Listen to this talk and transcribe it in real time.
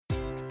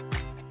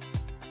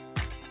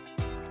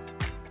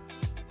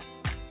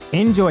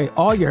Enjoy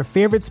all your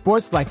favorite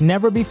sports like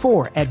never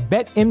before at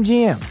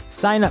BetMGM.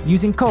 Sign up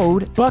using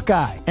code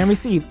Buckeye and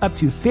receive up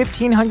to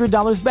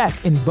 $1,500 back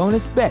in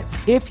bonus bets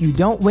if you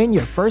don't win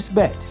your first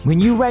bet. When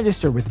you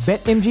register with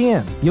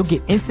BetMGM, you'll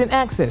get instant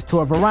access to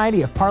a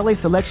variety of parlay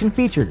selection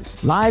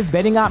features, live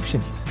betting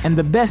options, and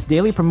the best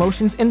daily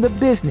promotions in the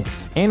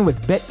business. And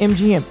with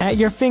BetMGM at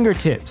your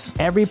fingertips,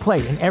 every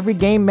play and every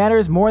game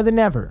matters more than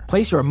ever.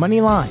 Place your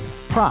money line,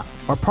 prop,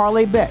 or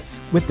parlay bets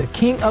with the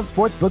king of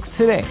sportsbooks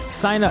today.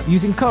 Sign up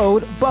using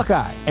code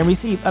Buckeye and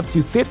receive up to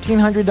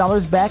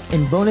 $1,500 back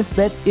in bonus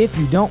bets if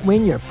you don't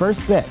win your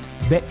first bet.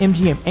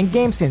 BetMGM and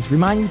GameSense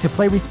remind you to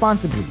play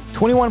responsibly.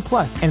 21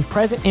 plus and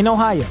present in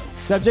Ohio,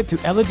 subject to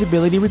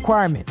eligibility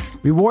requirements.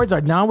 Rewards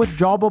are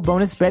non-withdrawable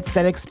bonus bets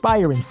that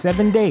expire in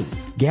 7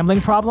 days. Gambling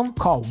problem?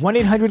 Call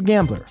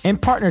 1-800-GAMBLER. In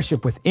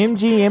partnership with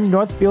MGM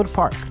Northfield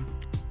Park.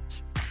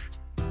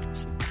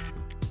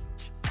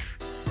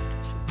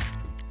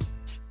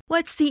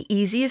 What's the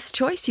easiest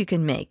choice you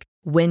can make?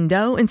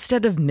 Window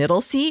instead of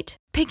middle seat?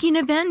 Picking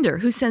a vendor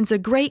who sends a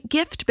great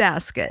gift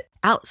basket?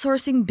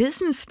 Outsourcing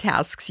business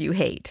tasks you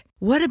hate?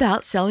 What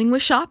about selling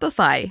with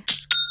Shopify?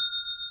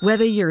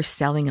 Whether you're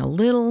selling a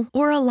little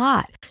or a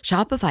lot,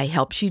 Shopify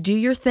helps you do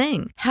your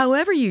thing,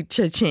 however you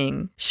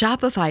cha-ching.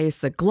 Shopify is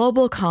the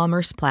global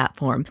commerce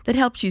platform that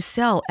helps you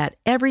sell at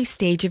every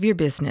stage of your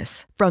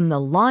business. From the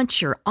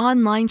launch your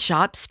online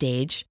shop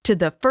stage to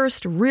the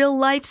first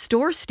real-life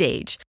store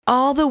stage,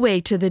 all the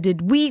way to the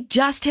did we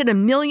just hit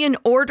 1 million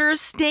orders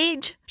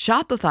stage.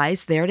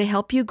 Shopify's there to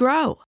help you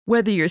grow.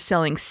 Whether you're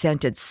selling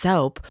scented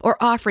soap or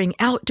offering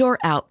outdoor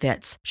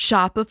outfits,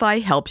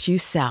 Shopify helps you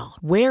sell.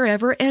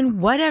 Wherever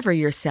and whatever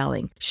you're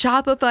selling,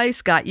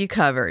 Shopify's got you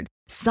covered.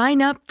 Sign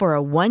up for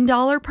a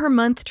 $1 per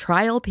month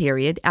trial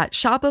period at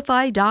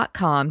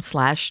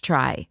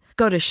shopify.com/try.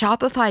 Go to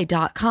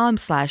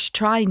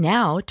shopify.com/try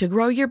now to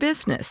grow your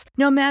business,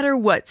 no matter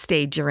what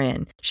stage you're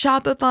in.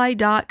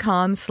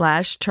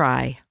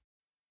 Shopify.com/try.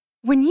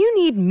 When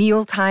you need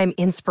mealtime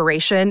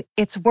inspiration,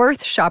 it's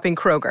worth shopping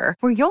Kroger,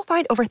 where you'll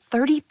find over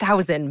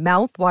 30,000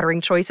 mouth-watering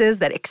choices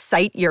that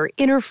excite your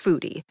inner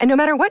foodie. And no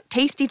matter what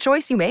tasty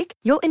choice you make,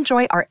 you'll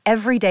enjoy our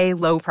everyday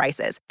low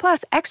prices,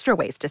 plus extra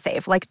ways to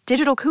save, like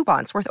digital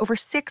coupons worth over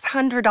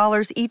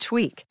 $600 each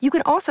week. You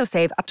can also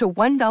save up to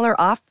 $1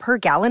 off per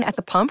gallon at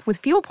the pump with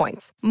fuel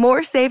points.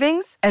 More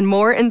savings and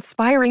more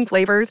inspiring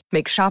flavors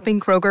make shopping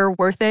Kroger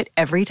worth it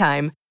every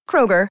time.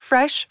 Kroger,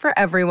 fresh for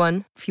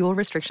everyone. Fuel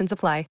restrictions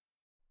apply.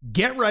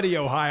 Get ready,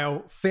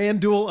 Ohio.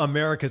 FanDuel,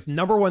 America's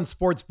 #1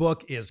 sports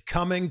book, is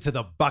coming to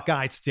the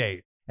Buckeye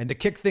State. And to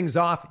kick things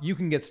off, you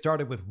can get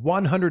started with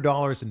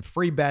 $100 in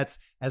free bets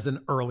as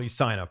an early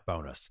sign-up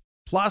bonus.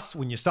 Plus,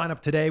 when you sign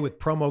up today with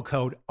promo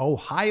code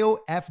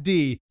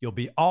OhioFD, you'll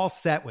be all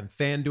set when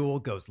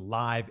FanDuel goes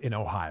live in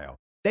Ohio.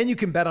 Then you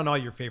can bet on all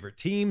your favorite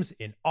teams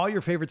in all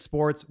your favorite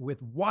sports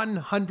with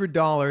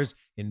 $100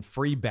 in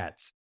free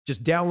bets.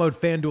 Just download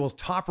FanDuel's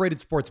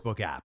top-rated sportsbook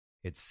app.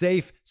 It's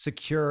safe,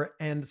 secure,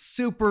 and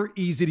super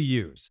easy to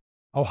use.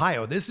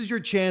 Ohio, this is your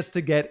chance to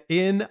get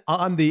in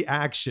on the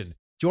action.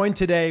 Join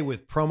today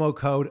with promo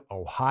code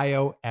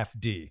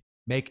OhioFD.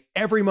 Make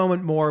every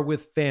moment more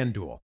with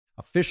FanDuel,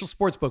 official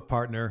sportsbook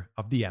partner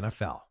of the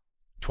NFL.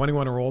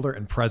 21 or older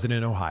and present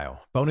in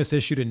Ohio. Bonus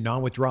issued in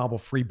non-withdrawable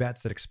free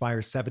bets that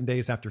expire 7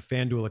 days after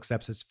FanDuel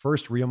accepts its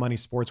first real money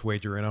sports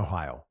wager in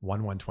Ohio,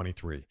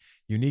 1/1/23.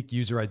 Unique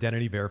user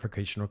identity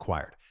verification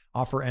required.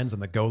 Offer ends on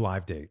the go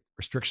live date.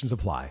 Restrictions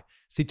apply.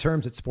 See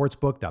terms at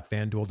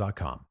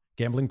sportsbook.fanduel.com.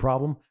 Gambling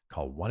problem?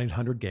 Call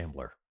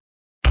 1-800-GAMBLER.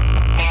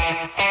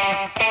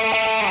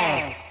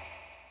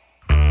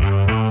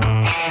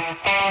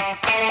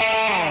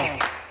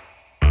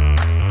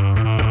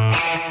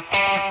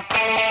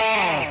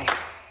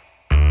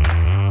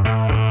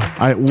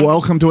 All right,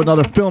 welcome to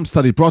another film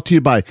study brought to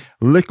you by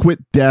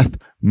Liquid Death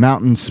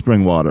Mountain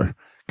Spring Water.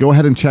 Go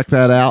ahead and check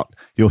that out.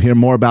 You'll hear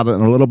more about it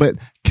in a little bit.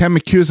 Ken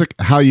McCusick,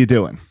 how you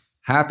doing?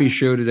 Happy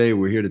show today.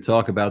 We're here to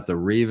talk about the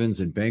Ravens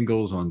and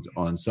Bengals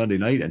on Sunday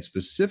night, and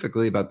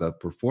specifically about the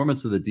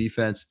performance of the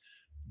defense.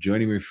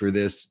 Joining me for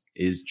this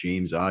is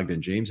James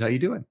Ogden. James, how you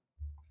doing?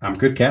 I'm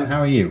good, Ken.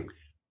 How are you?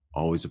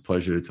 Always a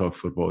pleasure to talk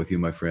football with you,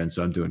 my friend.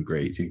 So I'm doing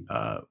great.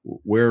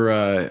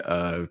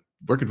 Where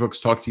can folks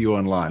talk to you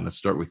online? Let's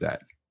start with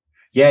that.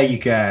 Yeah, you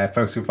can.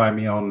 Folks can find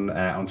me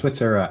on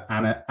Twitter at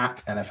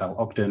NFL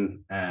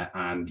Ogden,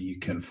 and you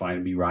can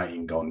find me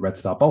writing on Red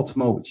Star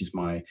Baltimore, which is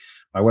my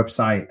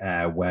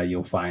website, where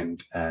you'll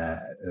find a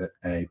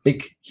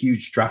big,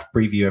 huge draft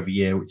preview every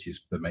year, which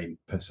is the main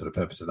sort of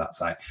purpose of that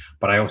site.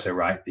 But I also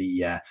write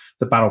the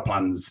Battle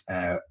Plans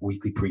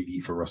weekly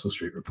preview for Russell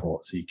Street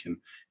Report, so you can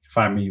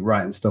find me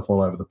writing stuff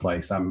all over the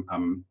place. I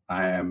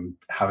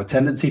have a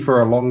tendency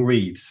for a long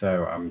read,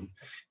 so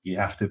you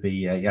have to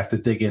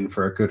dig in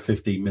for a good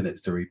 15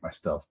 minutes to read my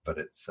stuff, but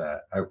it's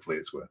hopefully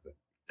it's worth it.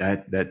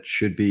 That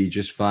should be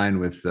just fine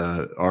with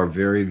our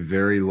very,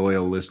 very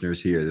loyal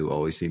listeners here who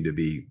always seem to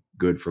be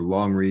good for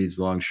long reads,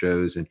 long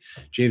shows. And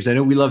James, I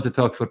know we love to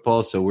talk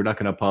football, so we're not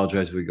going to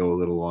apologize if we go a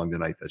little long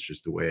tonight. That's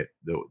just the way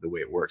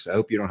it works. I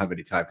hope you don't have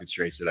any time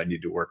constraints that I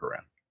need to work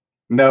around.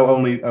 No,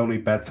 only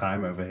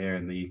bedtime over here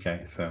in the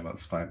UK, so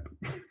that's fine.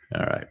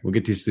 All right, we'll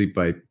get to sleep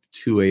by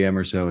 2 a.m.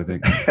 or so, I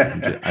think.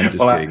 I'm just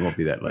kidding. It won't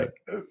be that late.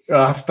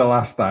 After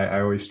last night,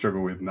 I always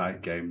struggle with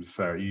night games,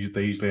 so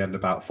they usually end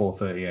about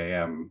 4:30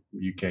 a.m.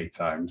 UK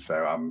time.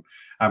 So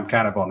I'm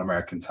kind of on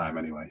American time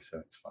anyway, so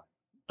it's fine.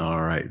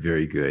 All right,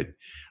 very good.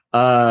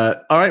 All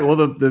right, well,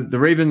 the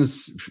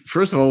Ravens.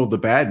 First of all, the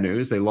bad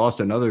news: they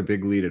lost another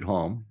big lead at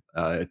home,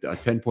 a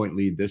 10-point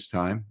lead this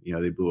time.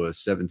 They blew a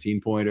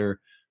 17-pointer,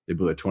 they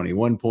blew a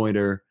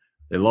 21-pointer.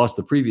 They lost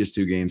the previous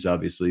two games,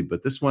 obviously,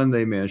 but this one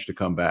they managed to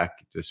come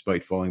back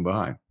despite falling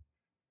behind.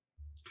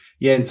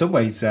 Yeah, in some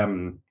ways, I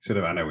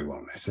know we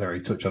won't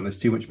necessarily touch on this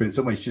too much, but in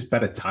some ways, just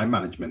better time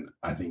management,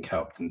 I think,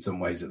 helped in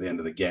some ways at the end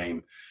of the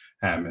game.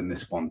 In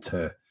this one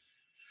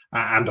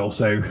and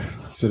also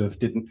sort of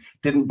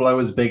didn't blow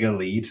as big a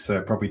lead, so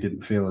it probably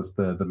didn't feel as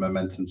the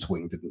momentum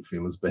swing didn't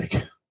feel as big.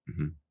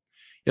 Mm-hmm.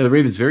 Yeah, the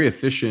Ravens very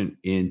efficient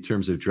in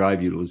terms of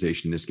drive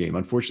utilization in this game.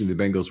 Unfortunately,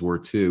 the Bengals were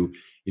too.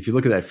 If you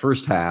look at that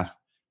first half,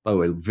 by the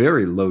way,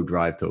 very low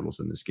drive totals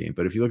in this game.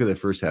 But if you look at that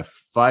first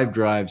half, 5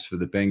 drives for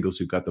the Bengals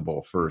who got the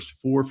ball first,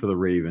 4 for the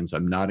Ravens.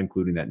 I'm not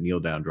including that kneel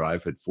down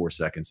drive at 4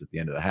 seconds at the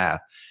end of the half.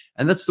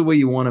 And that's the way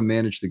you want to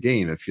manage the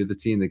game. If you're the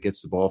team that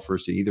gets the ball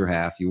first in either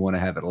half, you want to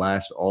have it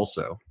last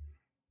also,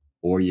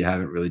 or you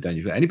haven't really done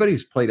your. Anybody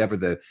who's played ever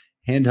the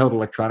handheld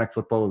electronic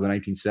football of the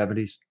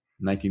 1970s,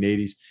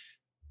 1980s,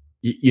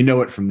 you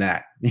know it from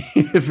that.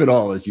 If at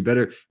all is, you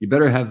better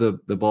have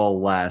the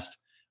ball last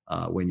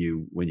when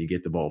you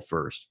get the ball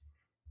first.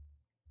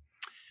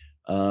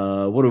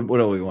 What do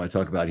we want to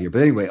talk about here?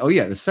 But anyway,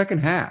 the second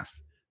half,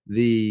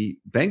 the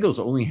Bengals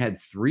only had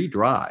 3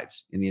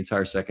 drives in the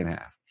entire second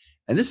half.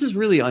 And this is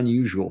really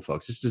unusual,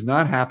 folks. This does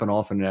not happen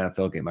often in an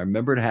NFL game. I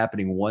remember it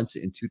happening once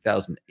in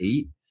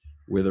 2008,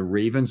 where the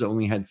Ravens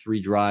only had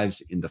 3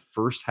 drives in the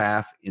first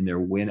half in their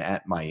win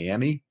at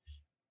Miami.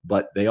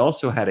 But they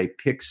also had a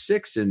pick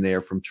 6 in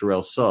there from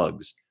Terrell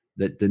Suggs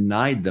that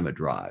denied them a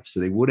drive. So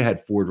they would have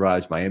had 4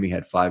 drives. Miami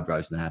had 5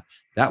 drives in the half.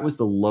 That was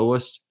the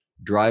lowest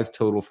drive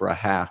total for a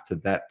half to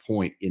that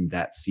point in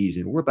that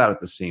season. We're about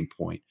at the same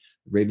point.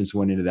 The Ravens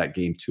went into that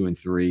game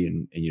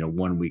 2-3 and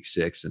 1 week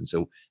 6. And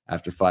so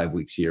after 5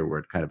 weeks here, we're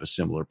at kind of a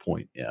similar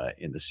point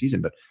in the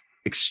season, but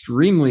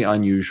extremely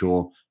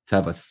unusual to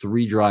have a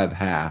 3-drive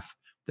half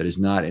that is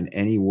not in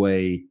any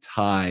way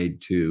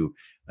tied to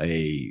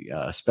a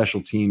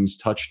special teams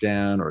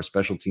touchdown or a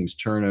special teams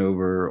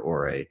turnover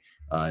or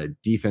a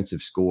defensive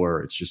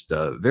score. It's just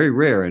very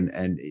rare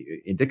and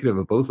indicative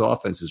of both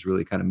offenses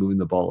really kind of moving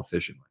the ball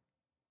efficiently.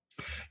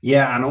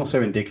 Yeah, and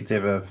also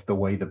indicative of the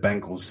way the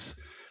Bengals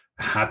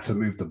had to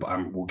move the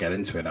ball. We'll get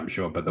into it, I'm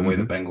sure, but the way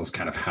the Bengals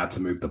kind of had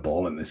to move the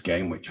ball in this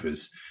game, which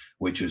was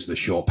the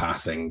short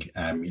passing.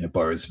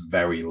 Burrow's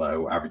very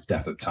low average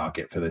depth of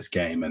target for this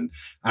game, and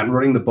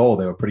running the ball,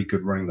 they were pretty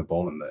good running the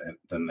ball,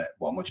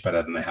 much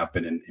better than they have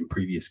been in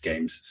previous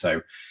games.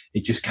 So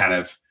it just kind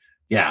of,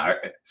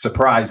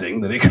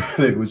 surprising that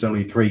it was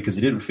only 3 because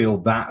it didn't feel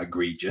that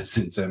egregious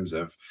in terms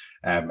of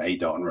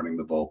A-Dot and running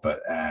the ball, but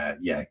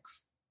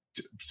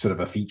sort of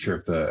a feature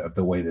of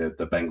the way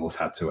the Bengals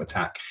had to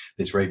attack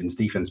this Ravens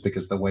defense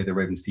because the way the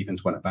Ravens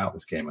defense went about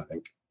this game, I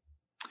think.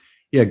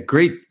 Yeah,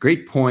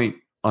 great point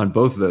on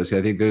both of those.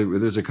 I think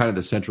those are kind of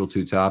the central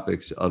 2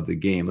 topics of the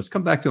game. Let's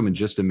come back to them in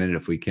just a minute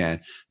if we can.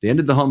 They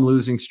ended the home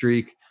losing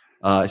streak.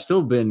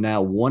 Still been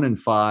now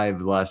 1-5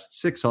 the last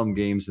 6 home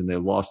games, and they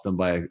lost them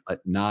by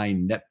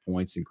 9 net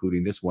points,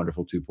 including this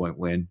wonderful 2-point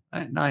win.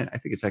 9, I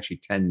think it's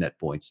actually 10 net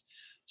points.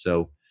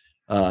 So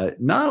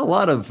not a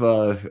lot of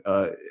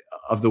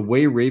the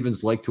way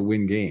Ravens like to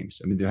win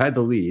games. I mean, they had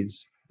the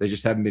leads. They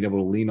just haven't been able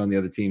to lean on the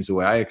other teams the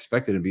way I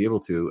expected to be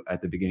able to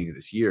at the beginning of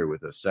this year,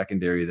 with a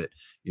secondary that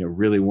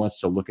really wants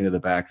to look into the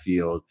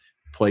backfield,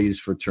 plays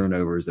for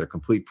turnovers. They're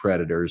complete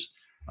predators.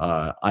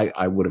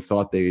 I would have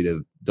thought they'd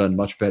have done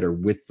much better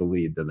with the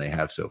lead than they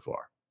have so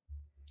far.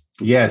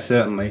 Yeah,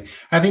 certainly.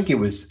 I think it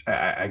was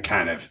a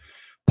kind of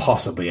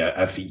possibly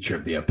a feature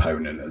of the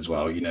opponent as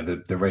well.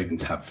 The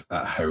Ravens have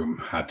at home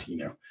had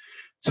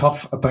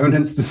tough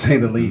opponents, to say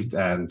the least,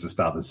 and to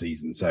start the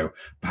season. So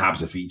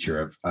perhaps a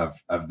feature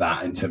of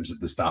that in terms of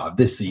the start of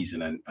this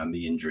season and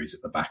the injuries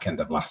at the back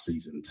end of last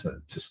season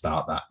to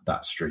start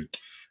that streak.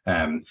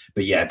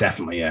 But yeah,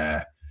 definitely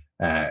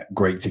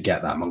great to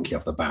get that monkey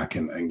off the back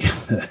and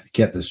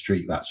get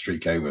that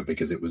streak over,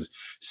 because it was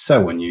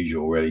so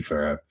unusual really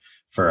for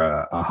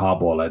a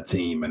Harbaugh-led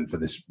team and for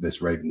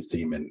this Ravens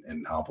team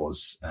in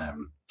Harbaugh's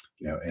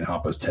in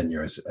Harbaugh's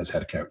tenure as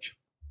head coach.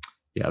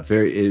 Yeah,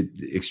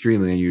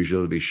 extremely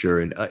unusual to be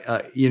sure. And,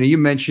 you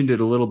mentioned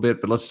it a little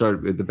bit, but let's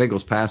start with the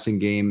Bengals passing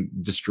game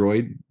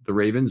destroyed the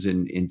Ravens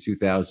in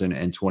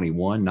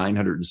 2021,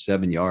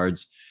 907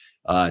 yards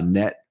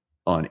net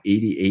on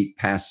 88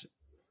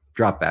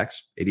 dropbacks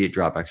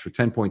for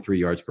 10.3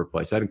 yards per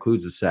play. So that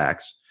includes the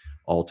sacks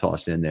all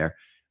tossed in there.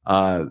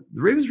 The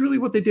Ravens, really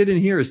what they did in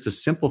here is to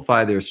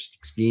simplify their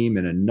scheme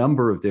in a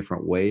number of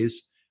different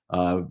ways.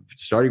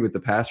 Starting with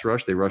the pass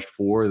rush, they rushed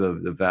 4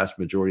 the vast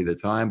majority of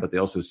the time, but they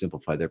also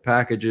simplified their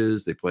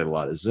packages. They played a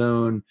lot of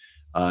zone.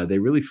 They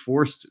really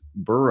forced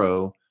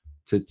Burrow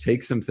to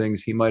take some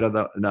things he might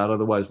not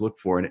otherwise look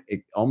for. And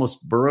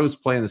Burrow's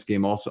play in this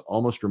game also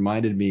almost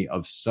reminded me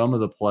of some of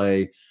the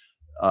play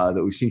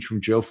that we've seen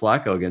from Joe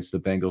Flacco against the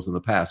Bengals in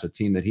the past, a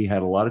team that he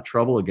had a lot of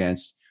trouble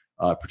against,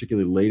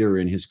 particularly later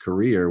in his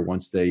career.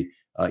 Once they,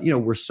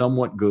 were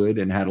somewhat good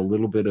and had a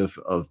little bit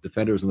of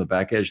defenders on the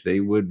back edge, they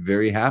would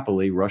very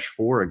happily rush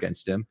 4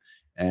 against him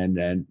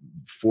and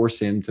force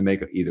him to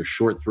make either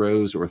short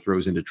throws or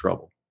throws into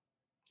trouble.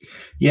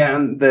 Yeah,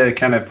 and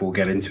we'll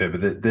get into it,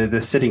 but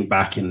the sitting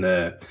back in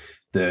the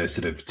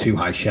sort of too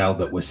high shell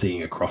that we're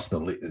seeing across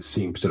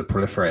seems sort of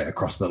proliferate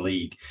across the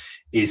league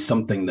is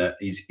something that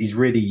is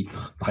really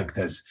like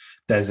there's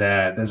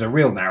a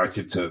real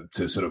narrative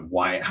to sort of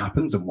why it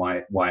happens and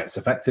why it's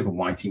effective and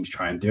why teams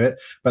try and do it.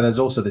 But there's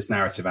also this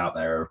narrative out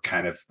there of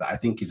kind of that I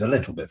think is a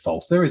little bit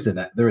false. There is an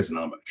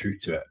element of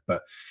truth to it,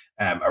 but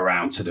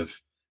around sort of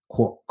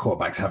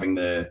quarterbacks having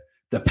the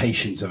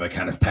patience of a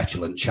kind of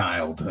petulant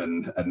child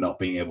and not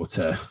being able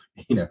to,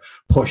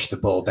 push the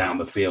ball down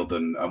the field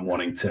and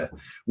wanting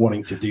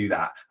to do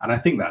that. And I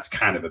think that's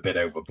kind of a bit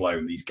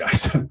overblown. These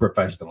guys are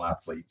professional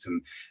athletes,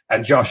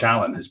 and Josh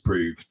Allen has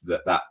proved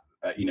that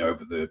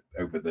over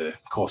the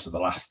course of the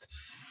last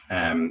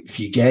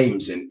few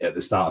games at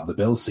the start of the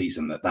Bills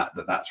season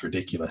that's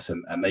ridiculous,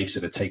 and they've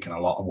sort of taken a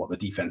lot of what the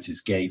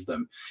defenses gave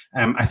them.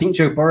 I think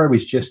Joe Burrow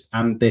is just,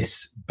 and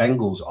this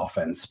Bengals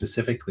offense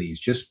specifically, is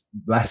just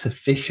less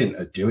efficient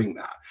at doing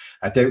that.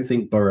 I don't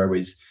think Burrow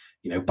is,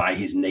 by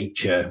his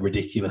nature,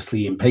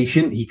 ridiculously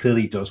impatient. He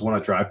clearly does want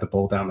to drive the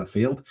ball down the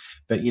field,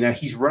 but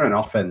he's run an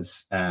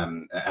offense at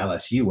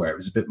LSU where it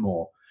was a bit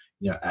more,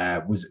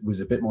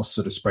 was a bit more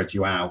sort of spread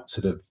you out,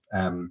 sort of.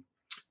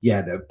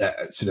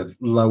 Sort of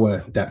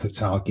lower depth of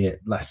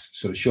target, less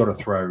sort of shorter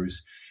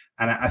throws.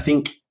 And I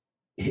think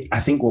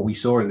what we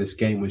saw in this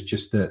game was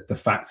just the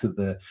fact that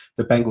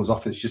the Bengals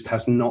offense just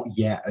has not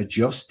yet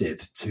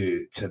adjusted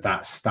to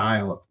that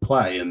style of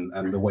play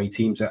and the way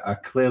teams are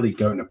clearly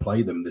going to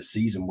play them this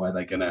season, where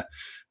they're going to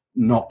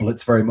not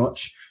blitz very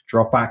much,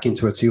 drop back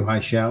into a too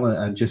high shell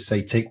and just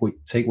say, take what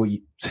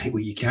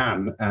you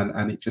can.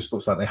 And it just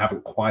looks like they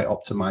haven't quite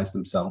optimized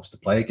themselves to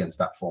play against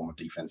that form of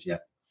defense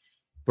yet.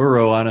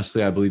 Burrow,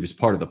 honestly, I believe is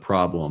part of the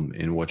problem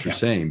in what you're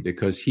saying,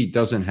 because he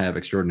doesn't have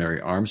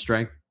extraordinary arm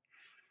strength.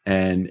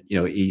 And,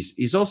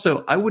 he's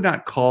also, I would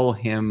not call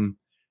him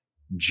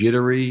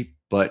jittery,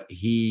 but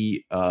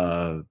he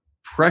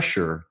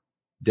pressure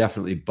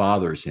definitely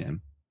bothers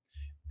him.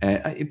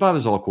 And it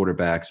bothers all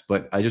quarterbacks,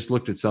 but I just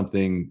looked at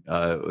something.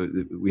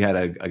 We had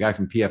a guy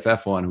from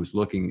PFF on who's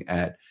looking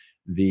at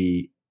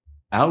the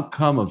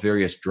outcome of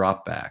various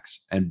dropbacks,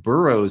 and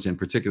Burrows in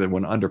particular,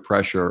 when under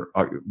pressure,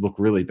 look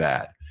really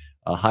bad.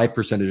 A high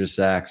percentage of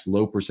sacks,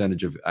 low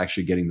percentage of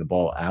actually getting the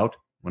ball out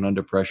when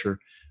under pressure,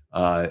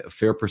 a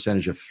fair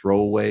percentage of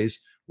throwaways,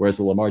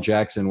 whereas Lamar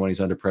Jackson, when he's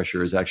under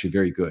pressure, is actually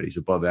very good. He's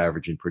above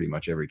average in pretty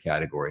much every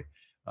category,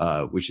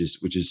 which is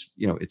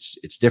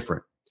it's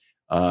different.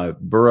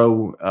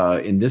 Burrow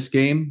in this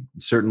game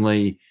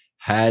certainly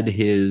had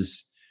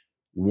his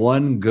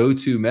one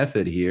go-to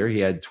method here. He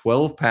had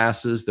 12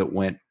 passes that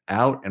went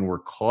out and were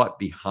caught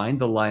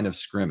behind the line of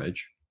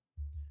scrimmage.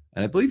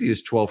 And I believe he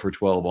was 12 for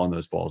 12 on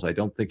those balls. I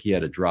don't think he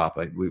had a drop.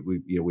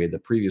 We had the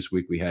previous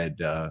week, we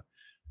had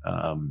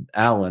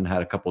Allen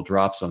had a couple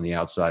drops on the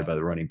outside by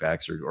the running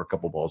backs or a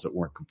couple balls that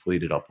weren't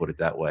completed. I'll put it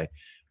that way.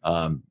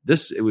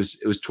 It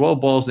was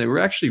 12 balls, and they were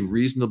actually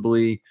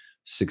reasonably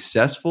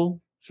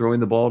successful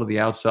throwing the ball to the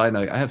outside. And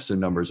I have some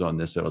numbers on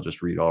this that I'll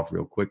just read off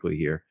real quickly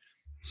here.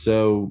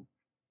 So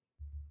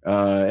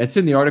it's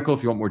in the article.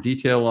 If you want more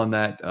detail on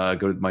that,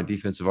 go to my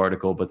defensive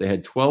article. But they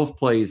had 12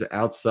 plays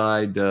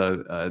outside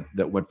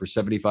that went for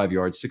 75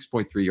 yards,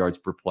 6.3 yards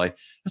per play.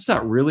 That's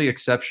not really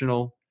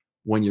exceptional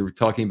when you're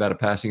talking about a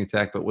passing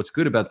attack. But what's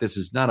good about this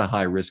is not a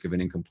high risk of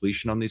an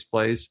incompletion on these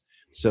plays.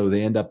 So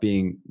they end up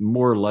being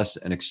more or less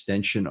an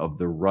extension of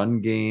the run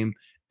game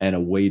and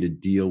a way to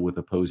deal with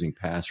opposing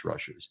pass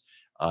rushers.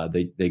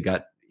 They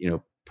got,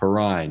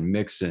 Perine,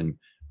 Mixon,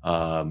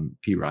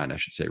 Perine, I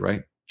should say,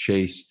 right?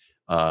 Chase,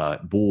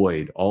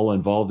 Boyd, all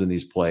involved in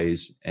these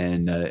plays,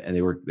 and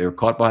they were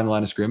caught behind the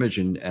line of scrimmage,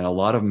 and a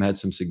lot of them had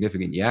some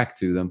significant yak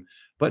to them,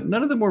 but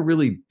none of them were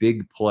really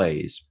big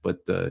plays. But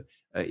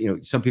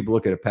some people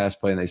look at a pass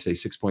play and they say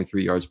 6.3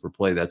 yards per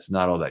play. That's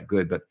not all that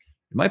good, but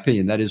in my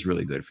opinion, that is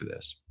really good for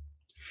this.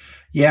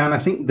 Yeah, and I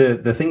think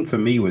the thing for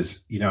me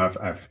was,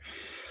 I've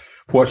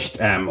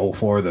watched all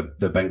 4 of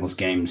the Bengals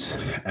games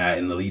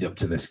in the lead up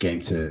to this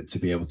game to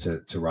be able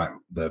to write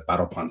the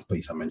battle plans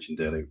piece I mentioned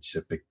earlier, which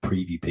is a big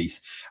preview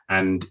piece.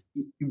 And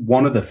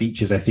one of the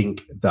features I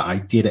think that I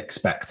did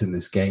expect in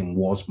this game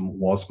was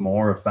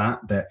more of that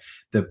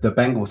the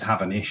Bengals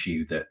have an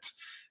issue that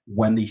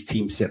when these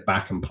teams sit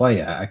back and play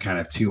a kind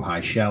of too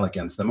high shell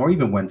against them, or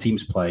even when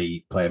teams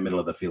play a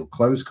middle of the field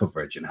close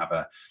coverage and have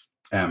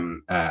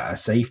a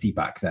safety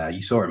back there.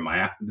 You saw in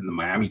the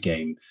Miami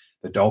game,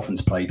 the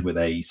Dolphins played with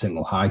a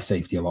single high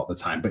safety a lot of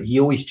the time, but he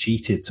always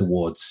cheated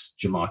towards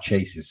Jamar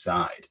Chase's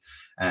side.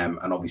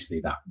 And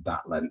obviously that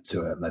led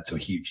to a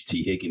huge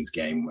T. Higgins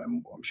game.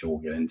 And I'm sure we'll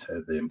get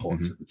into the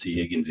importance of the T.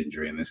 Higgins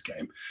injury in this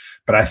game.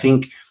 But I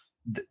think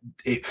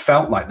it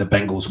felt like the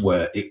Bengals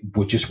were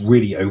just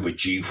really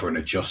overdue for an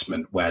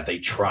adjustment where they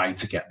tried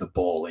to get the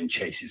ball in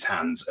Chase's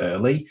hands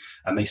early,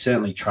 and they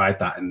certainly tried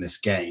that in this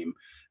game.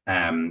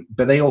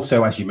 But they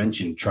also, as you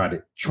mentioned,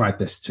 tried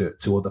this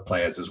to other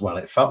players as well.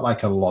 It felt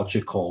like a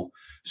logical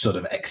sort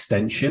of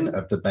extension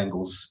of the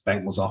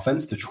Bengals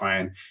offense to try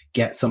and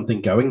get something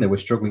going. They were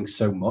struggling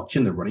so much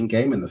in the running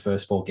game in the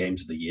first 4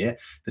 games of the year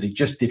that it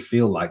just did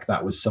feel like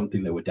that was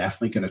something they were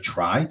definitely going to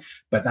try.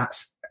 But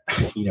that's,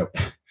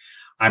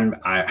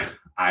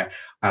 I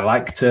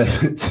like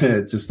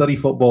to study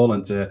football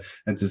and to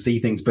see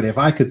things, but if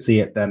I could see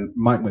it, then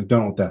Mike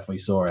McDonald definitely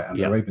saw it, and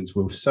the Ravens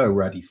were so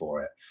ready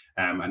for it.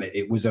 And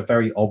it was a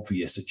very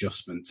obvious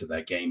adjustment to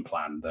their game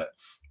plan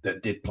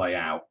that did play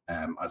out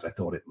as I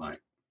thought it might.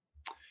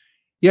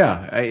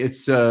 Yeah,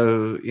 it's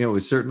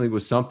it certainly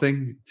was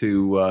something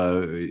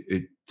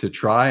to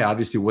try.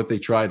 Obviously, what they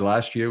tried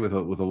last year with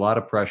a lot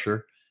of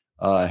pressure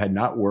had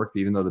not worked,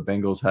 even though the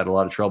Bengals had a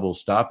lot of trouble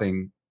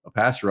stopping a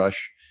pass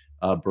rush.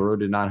 Burrow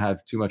did not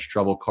have too much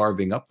trouble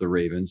carving up the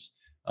Ravens,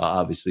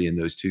 obviously, in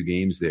those 2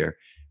 games there.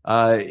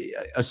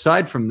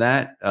 Aside from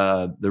that,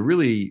 the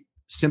really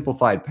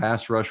simplified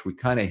pass rush we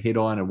kind of hit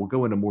on, and we'll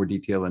go into more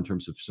detail in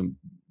terms of some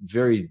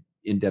very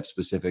in-depth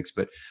specifics,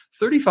 but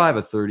 35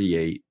 of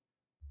 38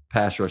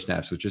 pass rush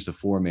snaps with just a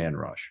 4-man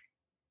rush.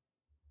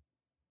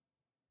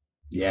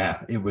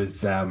 Yeah, it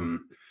was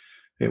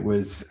it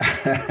was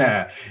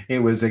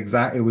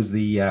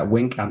the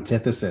Wink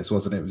antithesis,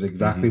 wasn't it? It was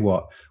exactly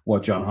what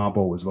John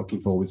Harbaugh was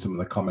looking for with some of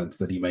the comments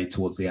that he made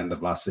towards the end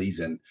of last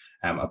season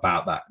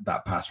about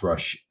that pass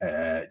rush.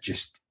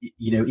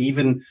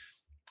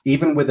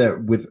 Even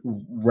with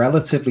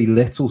relatively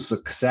little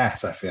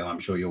success, I feel, I'm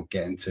sure you'll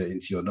get into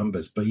your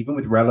numbers, but even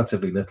with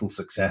relatively little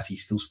success, he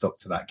still stuck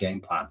to that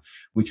game plan,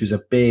 which was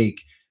a big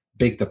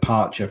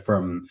departure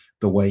from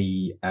the way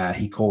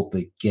he called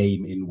the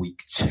game in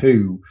week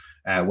 2,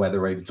 where the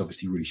Ravens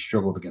obviously really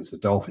struggled against the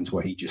Dolphins,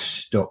 where he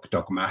just stuck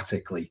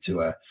dogmatically to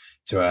a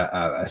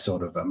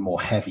sort of a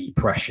more heavy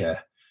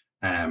pressure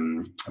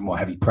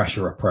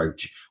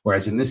approach.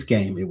 Whereas in this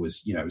game, it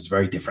was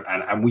very different.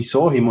 And we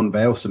saw him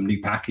unveil some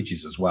new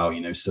packages as well,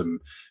 some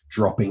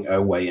dropping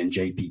Oweh and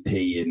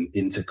JPP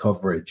into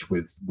coverage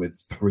with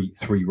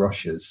three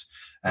rushers.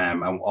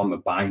 And on the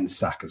bind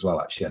sack as well.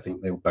 Actually, I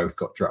think they both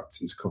got dropped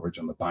into coverage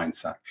on the bind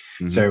sack.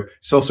 Mm-hmm. So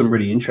saw some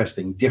really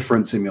interesting,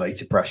 different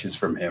simulated pressures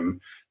from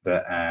him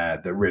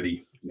that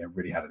really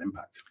had an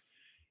impact.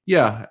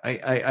 Yeah,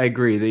 I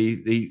agree. They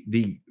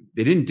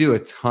didn't do a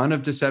ton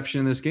of deception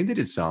in this game. They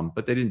did some,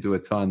 but they didn't do a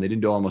ton. They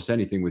didn't do almost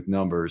anything with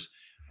numbers.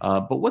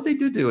 But what they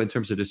did do in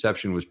terms of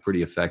deception was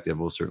pretty effective.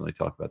 We'll certainly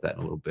talk about that in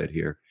a little bit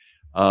here.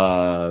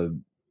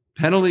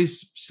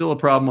 Penalties, still a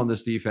problem on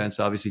this defense.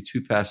 Obviously,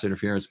 2 pass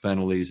interference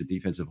penalties, a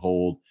defensive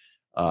hold.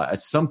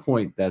 At some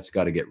point, that's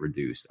got to get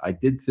reduced. I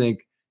did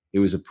think it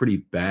was a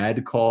pretty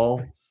bad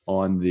call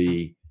on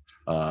the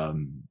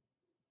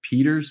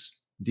Peters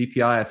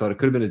DPI. I thought it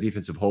could have been a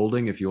defensive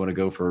holding if you want to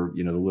go for,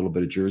 the little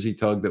bit of jersey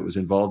tug that was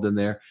involved in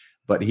there.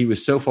 But he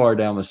was so far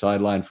down the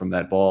sideline from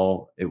that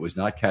ball, it was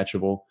not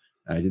catchable.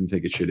 I didn't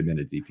think it should have been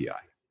a DPI.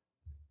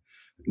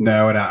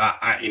 No, and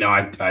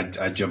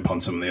I jump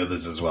on some of the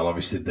others as well.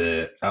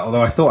 Obviously,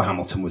 although I thought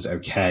Hamilton was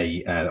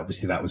okay,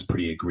 obviously that was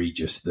pretty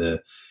egregious. The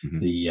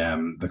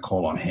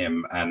call on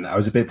him, and I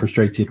was a bit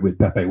frustrated with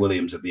Pepe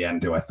Williams at the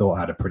end, who I thought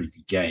had a pretty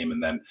good game,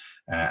 and then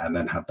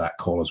had that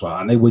call as well.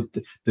 And they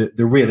would the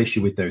real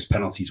issue with those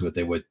penalties were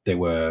they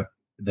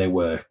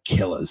were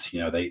killers.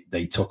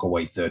 They took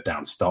away 3rd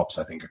down stops.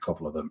 I think a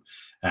couple of them,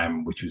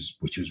 which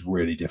was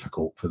really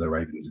difficult for the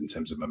Ravens in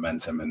terms of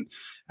momentum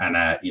and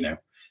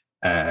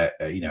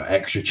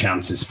extra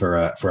chances for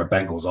a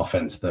Bengals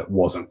offense that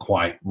wasn't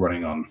quite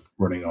running on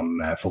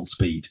full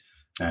speed.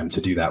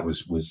 To do that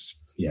was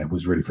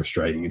really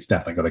frustrating. It's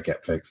definitely got to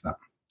get fixed. That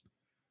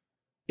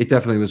it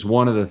definitely was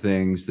one of the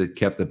things that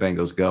kept the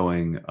Bengals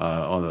going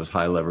on those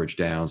high leverage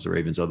downs. The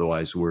Ravens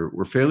otherwise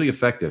were fairly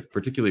effective,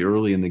 particularly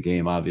early in the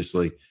game,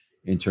 obviously,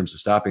 in terms of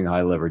stopping the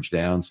high leverage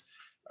downs.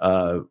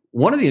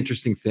 One of the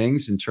interesting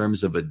things in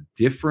terms of a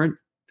different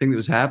thing that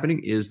was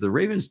happening is the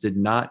Ravens did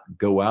not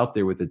go out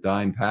there with a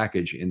dime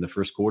package in the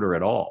first quarter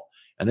at all.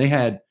 And they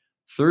had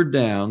 3rd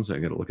downs. I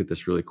got to look at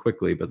this really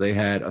quickly, but they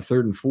had a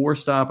 3rd and 4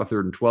 stop, a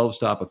 3rd and 12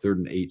 stop, a 3rd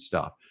and 8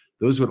 stop.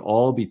 Those would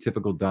all be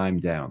typical dime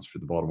downs for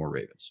the Baltimore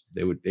Ravens.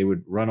 They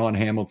would run on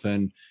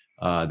Hamilton.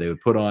 They would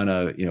put on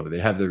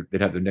they'd have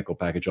their nickel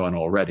package on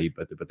already,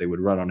 but they would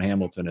run on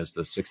Hamilton as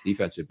the 6th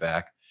defensive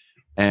back.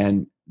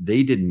 And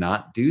they did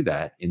not do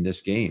that in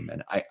this game.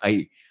 And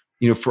I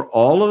for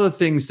all of the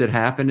things that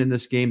happened in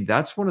this game,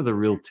 that's one of the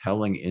real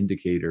telling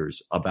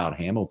indicators about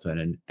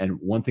Hamilton. And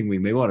one thing we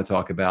may want to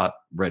talk about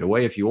right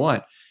away, if you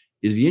want,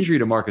 is the injury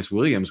to Marcus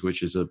Williams,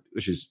 which is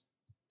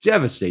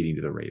devastating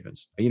to the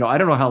Ravens. I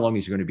don't know how long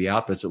he's going to be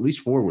out, but it's at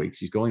least 4 weeks.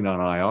 He's going on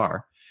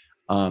IR.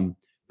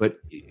 But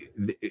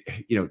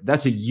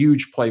that's a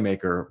huge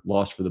playmaker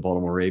lost for the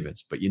Baltimore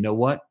Ravens. But you know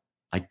what?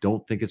 I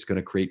don't think it's going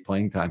to create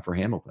playing time for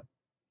Hamilton.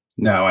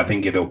 No, I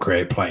think it'll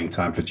create playing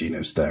time for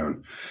Geno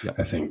Stone. Yep.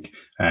 I think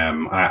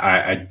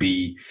I'd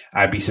be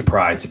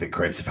surprised if it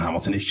creates it for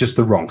Hamilton. It's just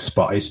the wrong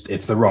spot.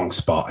 It's the wrong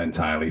spot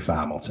entirely for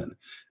Hamilton.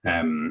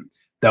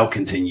 They'll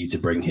continue to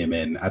bring him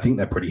in. I think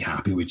they're pretty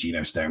happy with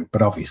Geno Stone,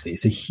 but obviously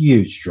it's a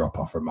huge drop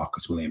off from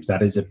Marcus Williams.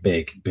 That is a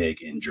big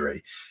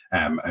injury,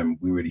 and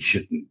we really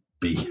shouldn't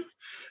be.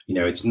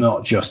 It's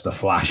not just the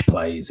flash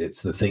plays;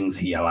 it's the things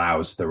he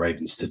allows the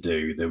Ravens to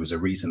do. There was a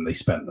reason they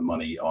spent the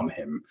money on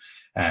him,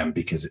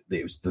 because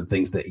it was the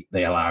things that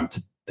they allow him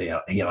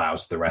to. He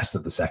allows the rest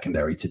of the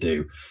secondary to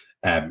do.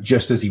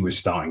 Just as he was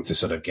starting to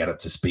sort of get up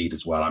to speed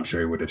as well, I'm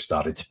sure he would have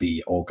started to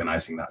be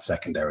organizing that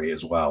secondary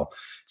as well.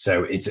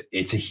 So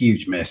it's a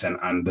huge miss.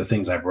 And the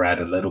things I've read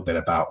a little bit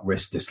about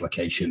wrist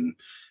dislocation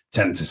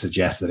tend to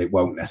suggest that it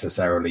won't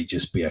necessarily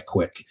just be a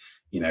quick,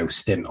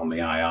 stint on the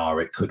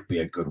IR. It could be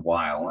a good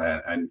while.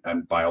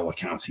 And by all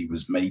accounts, he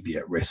was maybe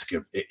at risk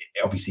of it.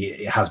 Obviously,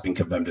 it has been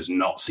confirmed as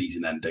not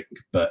season ending,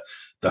 but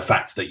the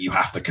fact that you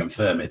have to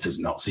confirm it as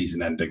not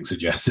season ending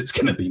suggests it's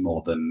going to be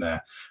more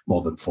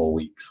than 4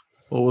 weeks.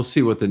 Well, we'll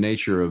see what the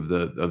nature of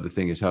the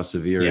thing is, how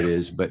severe it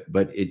is. But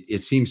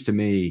it seems to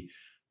me,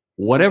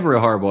 whatever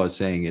Harbaugh is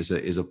saying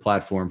is a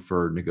platform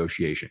for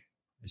negotiation.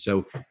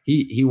 So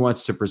he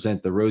wants to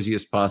present the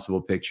rosiest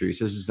possible picture. He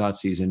says it's not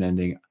season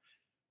ending.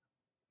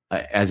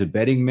 As a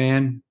betting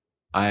man,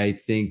 I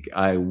think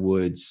I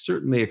would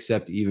certainly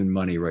accept even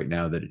money right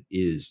now that it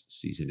is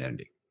season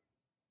ending.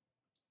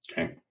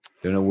 Okay.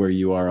 Don't know where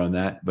you are on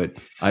that,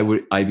 but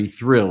I'd be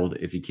thrilled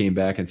if he came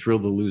back, and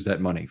thrilled to lose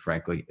that money,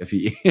 frankly, if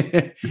he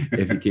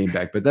came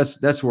back. But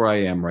that's where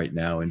I am right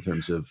now in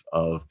terms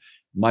of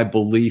my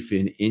belief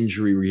in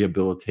injury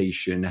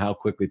rehabilitation, how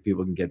quickly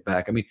people can get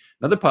back. I mean,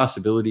 another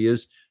possibility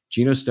is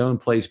Geno Stone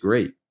plays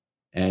great,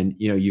 and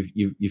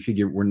you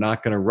figure we're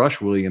not going to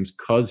rush Williams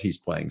because he's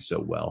playing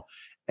so well.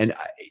 And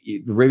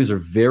the Ravens are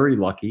very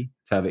lucky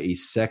to have a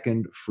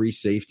second free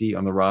safety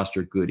on the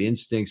roster. Good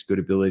instincts, good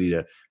ability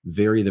to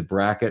vary the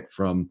bracket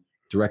from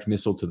direct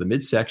missile to the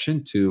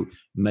midsection to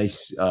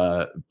nice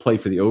play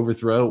for the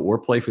overthrow or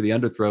play for the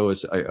underthrow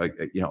as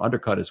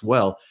undercut as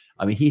well.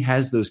 I mean, he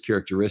has those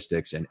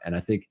characteristics, and I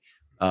think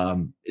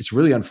it's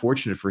really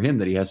unfortunate for him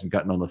that he hasn't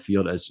gotten on the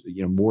field as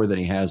more than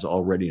he has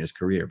already in his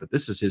career. But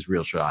this is his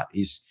real shot.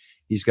 He's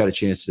got a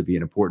chance to be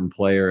an important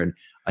player, and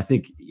I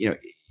think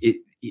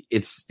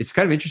it's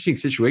kind of an interesting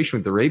situation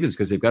with the Ravens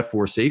because they've got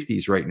 4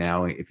 safeties right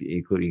now,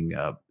 including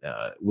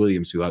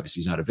Williams, who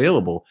obviously is not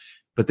available.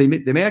 But they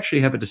may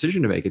actually have a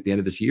decision to make at the end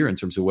of this year in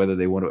terms of whether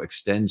they want to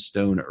extend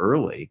Stone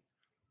early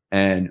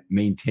and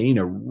maintain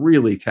a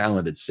really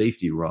talented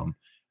safety room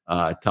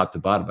top to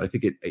bottom. But I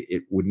think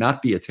it would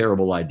not be a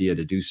terrible idea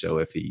to do so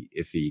if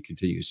he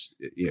continues,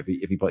 if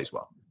he plays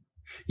well.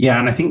 Yeah,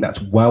 and I think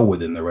that's well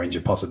within the range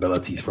of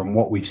possibilities from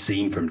what we've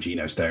seen from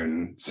Geno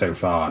Stone so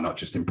far, not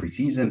just in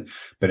preseason,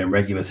 but in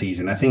regular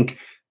season. I think,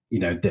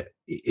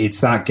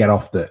 it's that get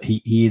off that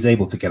he is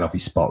able to get off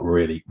his spot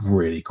really,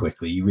 really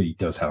quickly. He really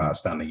does have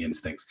outstanding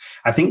instincts.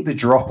 I think the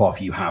drop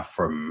off you have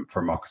from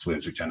Marcus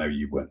Williams, which I know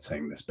you weren't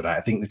saying this, but I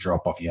think the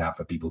drop off you have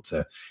for people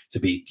to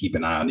keep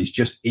an eye on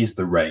is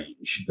the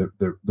range.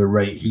 The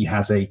rate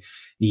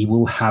he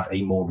will have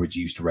a more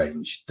reduced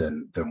range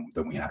than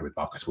we had with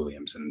Marcus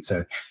Williams, and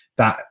so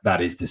that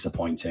is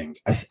disappointing.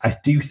 I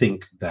do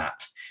think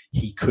that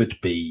he could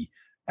be.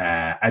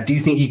 I do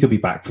think he could be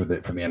back from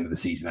the end of the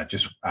season.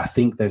 I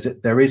think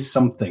there is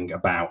something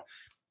about.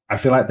 I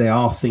feel like they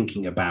are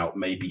thinking about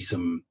maybe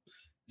some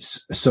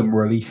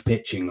relief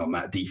pitching on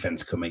that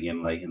defense coming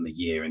in late in the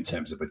year in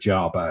terms of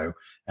Ajabo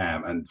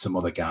and some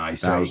other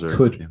guys. So Bowser, it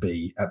could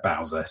be a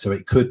Bowser. So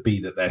it could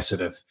be that they're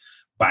sort of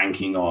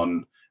banking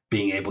on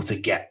being able to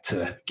get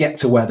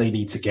to where they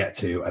need to get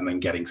to, and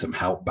then getting some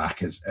help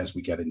back as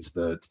we get into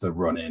the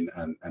run in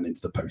and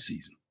into the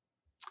postseason.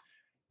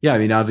 Yeah, I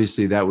mean,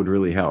 obviously that would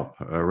really help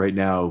right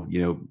now.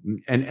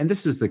 And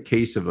this is the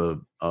case of a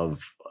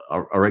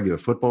regular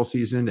football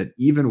season, and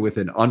even with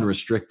an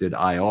unrestricted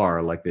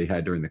IR like they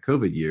had during the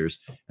COVID years,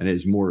 and it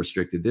is more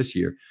restricted this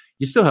year,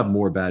 you still have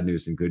more bad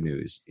news than good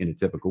news in a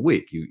typical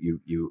week.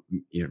 You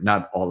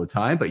not all the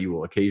time, but you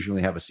will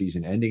occasionally have a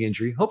season-ending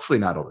injury. Hopefully,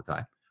 not all the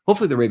time.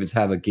 Hopefully, the Ravens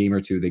have a game or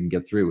two they can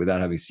get through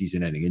without having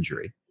season-ending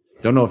injury.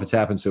 Don't know if it's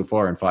happened so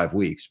far in 5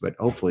 weeks, but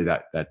hopefully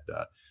that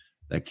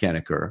can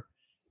occur.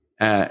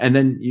 And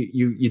then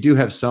you do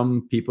have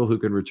some people who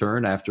can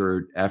return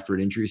after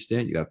an injury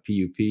stint. You have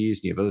PUPs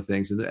and you have other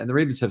things, and the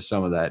Ravens have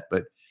some of that.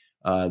 But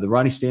the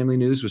Ronnie Stanley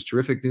news was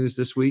terrific news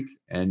this week,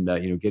 and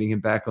getting him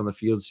back on the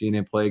field, seeing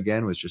him play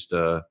again was just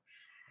a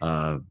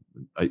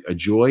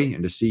joy,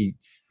 and to see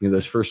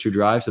those first 2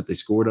 drives that they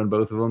scored on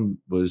both of them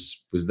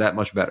was that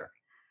much better.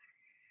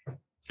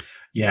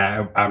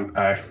 Yeah,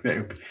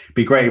 it'd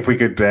be great if we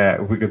could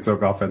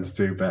talk offense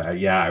too. But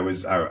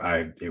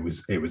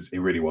it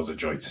really was a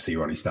joy to see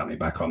Ronnie Stanley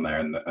back on there,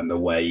 and the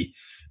way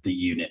the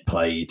unit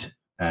played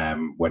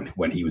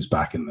when he was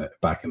back in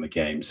the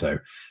game. So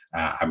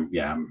I'm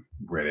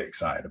really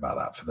excited about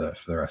that for the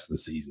rest of the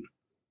season.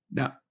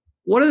 Now,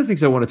 One of the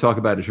things I want to talk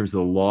about in terms of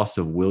the loss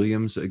of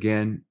Williams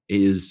again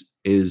is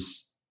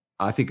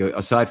I think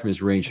aside from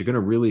his range, you're going to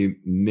really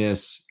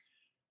miss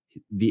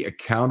the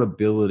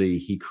accountability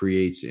he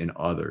creates in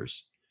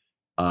others.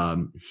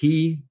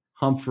 He,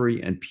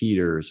 Humphrey, and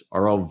Peters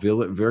are all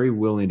very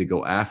willing to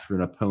go after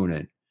an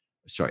opponent.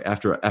 Sorry,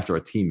 after a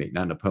teammate,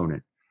 not an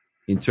opponent,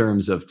 in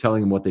terms of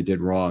telling him what they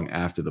did wrong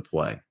after the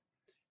play.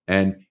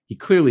 And he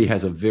clearly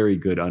has a very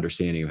good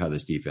understanding of how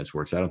this defense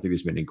works. I don't think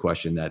there's been any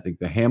question that. I think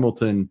the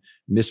Hamilton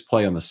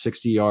misplay on the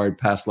 60-yard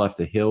pass left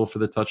to Hill for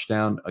the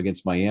touchdown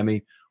against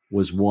Miami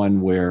was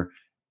one where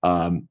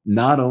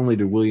not only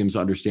did Williams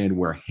understand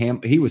where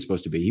he was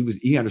supposed to be,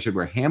 he understood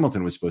where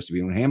Hamilton was supposed to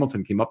be. When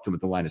Hamilton came up to him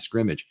at the line of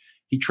scrimmage,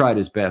 he tried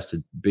his best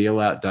to bail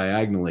out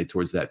diagonally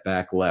towards that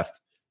back left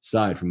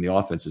side from the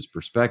offense's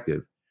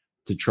perspective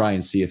to try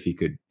and see if he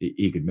could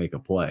make a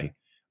play.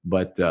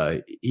 But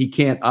he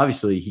can't,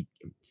 obviously,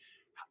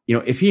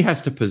 if he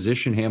has to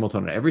position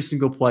Hamilton on every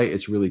single play,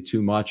 it's really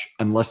too much,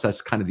 unless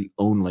that's kind of the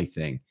only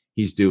thing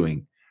he's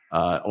doing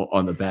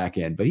on the back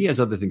end. But he has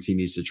other things he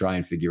needs to try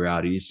and figure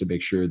out. He needs to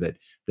make sure that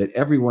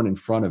everyone in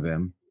front of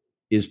him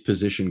is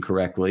positioned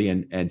correctly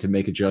and to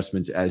make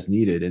adjustments as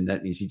needed. And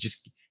that means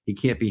he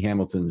can't be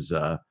Hamilton's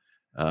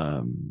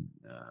babysitter.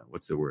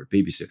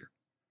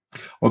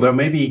 Although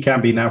maybe he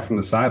can be now from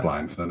the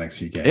sideline for the next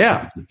few games.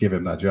 Yeah, just give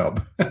him that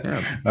job. Yeah,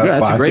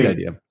 that's a great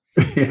idea.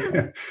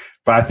 Yeah.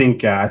 But I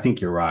think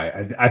you're right.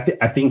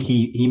 I think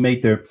he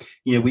made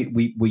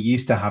we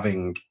used to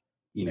having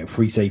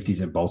free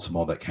safeties in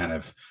Baltimore that kind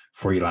of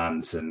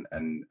freelance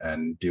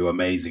and do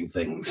amazing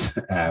things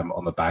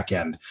on the back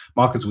end.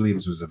 Marcus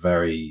Williams was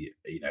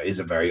is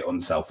a very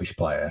unselfish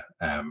player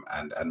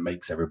and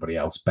makes everybody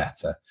else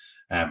better.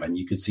 And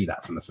you could see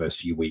that from the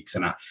first few weeks.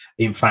 And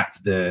in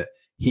fact,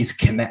 his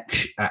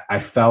connection, I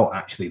felt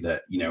actually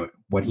that,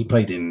 when he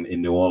played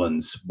in New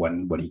Orleans,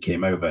 when he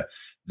came over,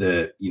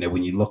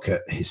 when you look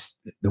at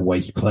the way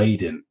he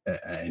played in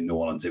New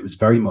Orleans, it was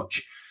very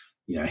much,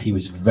 he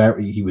was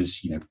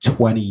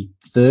 20,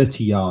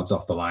 30 yards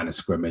off the line of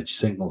scrimmage,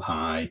 single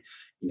high,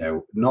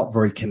 not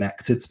very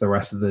connected to the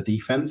rest of the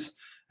defense.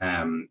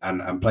 And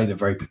played a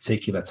very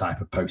particular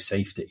type of post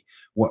safety.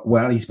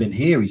 While he's been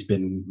here, he's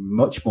been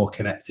much more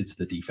connected to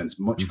the defense,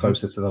 much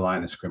closer to the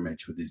line of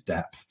scrimmage with his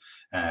depth.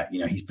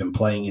 He's been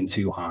playing in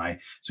too high.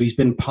 So he's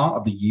been part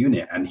of the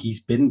unit and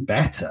he's been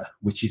better,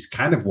 which is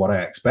kind of what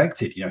I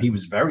expected. He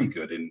was very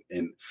good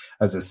in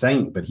as a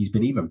Saint, but he's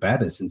been even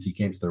better since he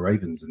came to the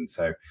Ravens. And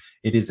so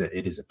it is a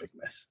big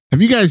miss.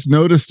 Have you guys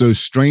noticed those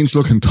strange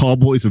looking tall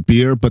boys of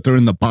beer, but they're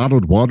in the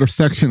bottled water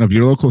section of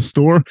your local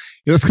store?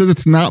 That's because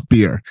it's not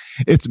beer.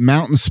 It's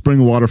mountain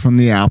spring water from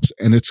the Alps,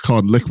 and it's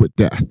called Liquid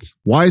Death.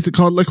 Why is it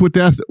called Liquid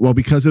Death? Well,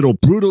 because it'll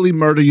brutally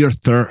murder your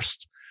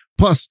thirst.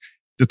 Plus,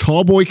 the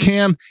tall boy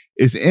can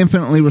is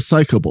infinitely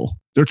recyclable.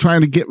 They're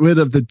trying to get rid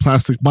of the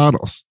plastic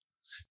bottles.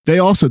 They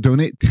also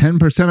donate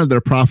 10% of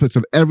their profits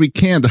of every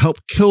can to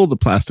help kill the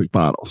plastic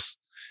bottles.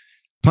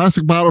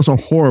 Plastic bottles are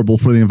horrible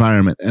for the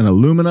environment, and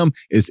aluminum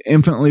is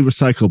infinitely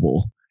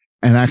recyclable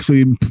and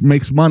actually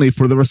makes money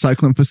for the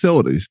recycling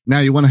facilities. Now,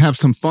 you want to have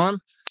some fun?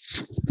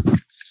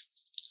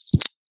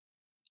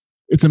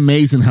 It's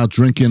amazing how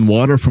drinking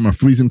water from a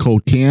freezing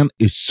cold can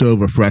is so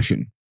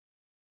refreshing.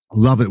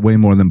 Love it way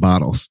more than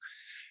bottles.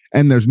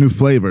 And there's new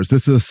flavors.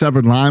 This is a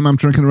severed lime I'm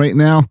drinking right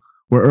now,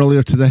 where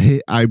earlier today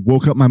I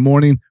woke up my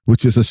morning,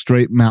 which is a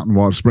straight mountain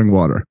water, spring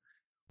water.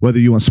 Whether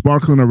you want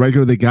sparkling or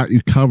regular, they got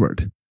you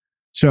covered.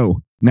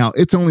 So now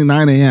it's only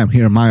 9 a.m.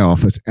 here in my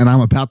office, and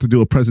I'm about to do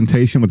a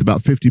presentation with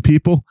about 50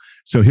 people.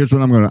 So here's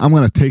what I'm going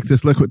to take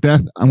this Liquid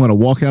Death. I'm going to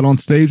walk out on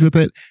stage with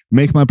it,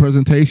 make my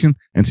presentation,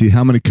 and see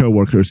how many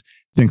coworkers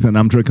think that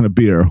I'm drinking a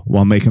beer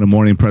while making a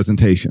morning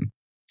presentation.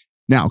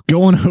 Now,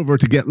 go on over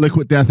to get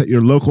Liquid Death at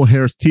your local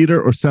Harris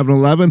Teeter or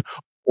 7-Eleven,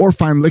 or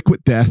find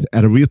Liquid Death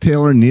at a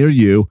retailer near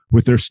you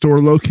with their store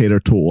locator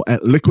tool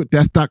at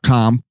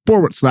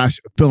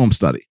liquiddeath.com/film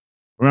study.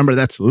 Remember,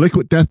 that's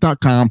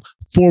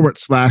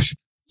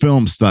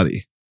liquiddeath.com/film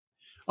study.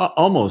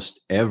 Almost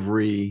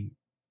every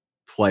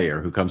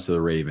player who comes to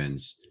the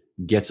Ravens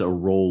gets a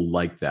role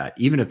like that.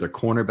 Even if they're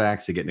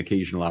cornerbacks, they get an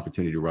occasional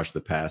opportunity to rush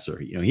the passer.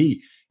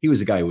 He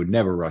was a guy who would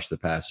never rush the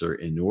passer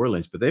in New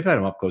Orleans, but they've had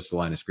him up close to the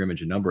line of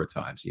scrimmage a number of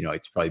times.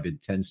 It's probably been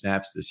 10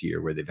 snaps this year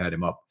where they've had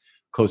him up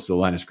close to the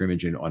line of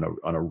scrimmage on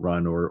a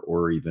run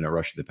or even a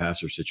rush to the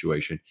passer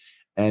situation.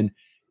 And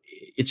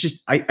it's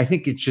just, I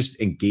think it just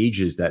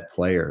engages that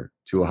player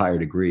to a higher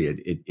degree.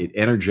 It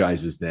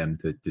energizes them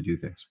to do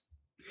things.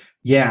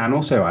 Yeah, and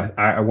also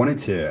I wanted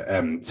to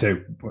I'm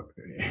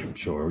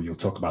sure you'll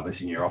talk about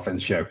this in your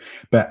offense show,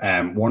 but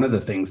one of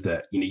the things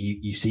that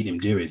you've seen him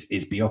do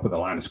is be up at the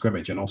line of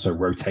scrimmage and also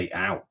rotate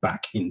out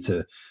back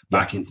into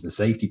the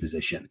safety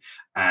position.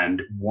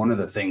 And one of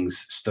the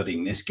things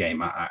studying this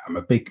game, I'm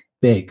a big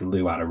big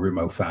Lou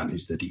Anarumo fan,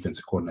 who's the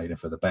defensive coordinator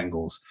for the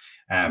Bengals.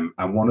 And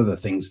one of the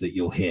things that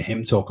you'll hear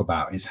him talk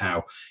about is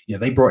how,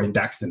 they brought in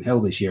Daxton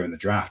Hill this year in the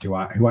draft, who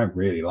I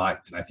really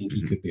liked, and I think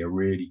he could be a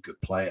really good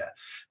player.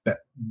 But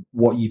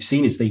what you've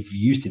seen is they've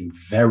used him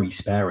very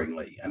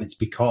sparingly, and it's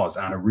because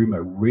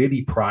Anarumo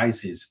really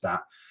prizes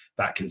that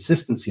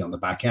consistency on the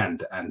back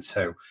end. And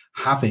so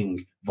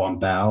having Von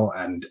Bell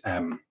and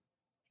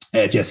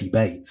Jesse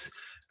Bates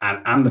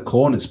and the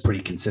corner's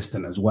pretty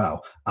consistent as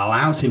well,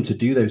 allows him to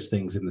do those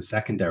things in the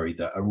secondary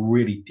that are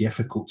really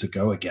difficult to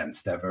go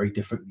against. They're very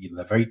different.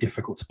 They're very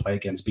difficult to play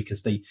against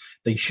because they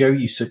show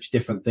you such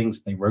different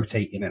things. They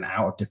rotate in and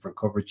out of different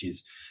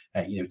coverages,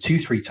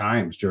 2-3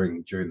 times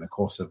during the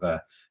course of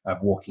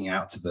walking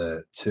out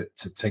to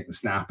take the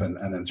snap and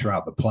then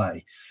throughout the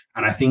play.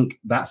 And I think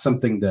that's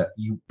something that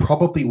you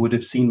probably would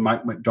have seen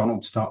Mike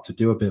McDonald start to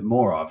do a bit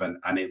more of, and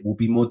it will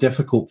be more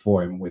difficult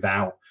for him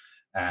without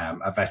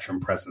a veteran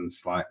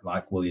presence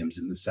like Williams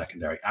in the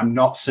secondary. I'm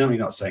certainly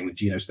not saying that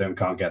Geno Stone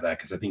can't get there,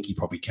 because I think he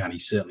probably can.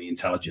 He's certainly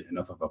intelligent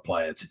enough of a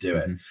player to do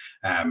it.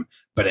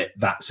 But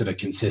that sort of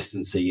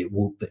consistency,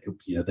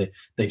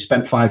 they've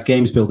spent 5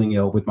 games building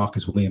it with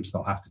Marcus Williams.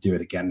 They'll have to do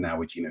it again now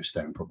with Geno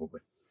Stone,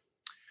 probably.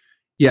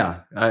 Yeah,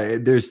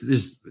 there's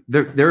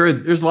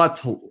a lot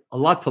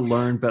to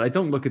learn, but I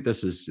don't look at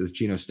this as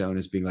Geno Stone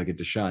as being like a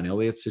Deshaun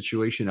Elliott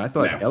situation. I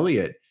thought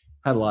Elliott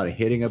had a lot of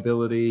hitting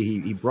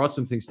ability. He brought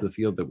some things to the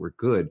field that were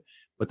good,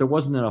 but there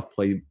wasn't enough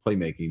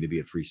playmaking to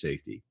be a free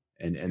safety,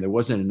 and there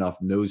wasn't enough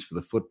nose for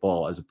the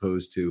football as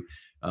opposed to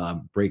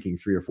breaking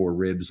 3 or 4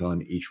 ribs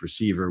on each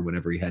receiver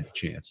whenever he had the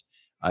chance.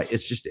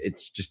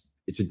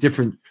 It's a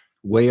different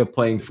way of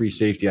playing free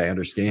safety. I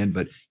understand,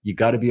 but you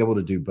got to be able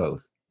to do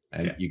both,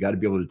 and you got to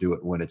be able to do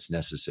it when it's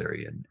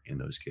necessary in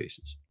those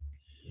cases.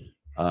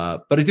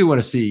 But I do want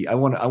to see. I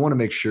want to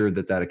make sure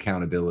that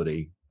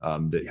accountability.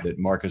 That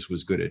Marcus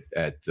was good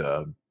at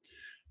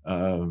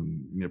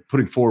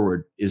putting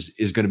forward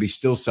is going to be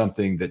still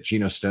something that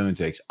Geno Stone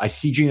takes. I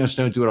see Geno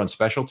Stone do it on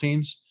special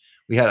teams.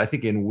 We had, I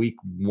think, in week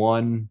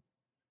one,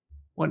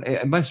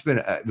 it must have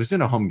been, it was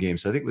in a home game.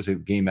 So I think it was a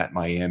game at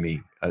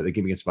Miami, the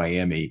game against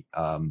Miami.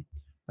 Might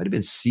have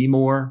been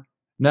Seymour.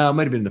 No, it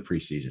might have been in the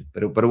preseason,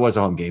 but it was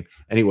a home game.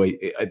 Anyway,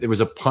 there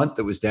was a punt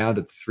that was down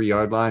to the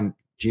 3-yard line.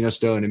 Geno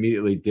Stone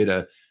immediately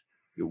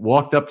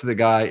walked up to the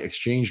guy,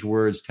 exchanged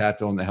words,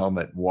 tapped on the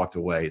helmet, and walked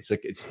away. It's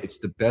like it's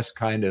the best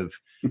kind of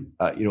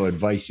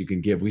advice you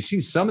can give. We've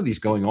seen some of these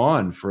going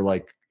on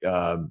for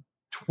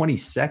 20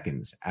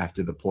 seconds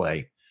after the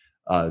play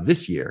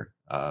this year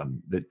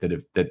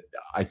that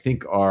I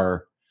think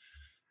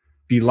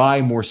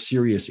belie more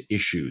serious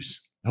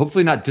issues.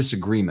 Hopefully not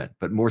disagreement,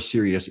 but more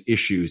serious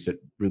issues that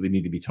really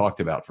need to be talked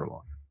about for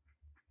longer.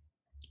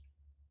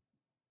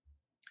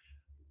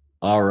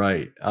 All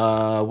right,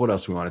 what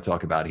else we want to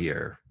talk about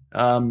here?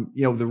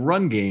 The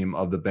run game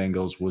of the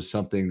Bengals was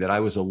something that I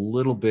was a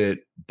little bit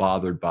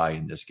bothered by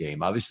in this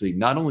game. Obviously,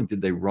 not only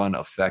did they run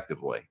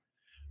effectively,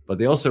 but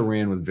they also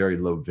ran with very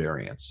low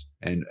variance.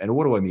 And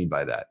what do I mean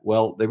by that?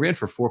 Well, they ran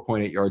for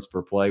 4.8 yards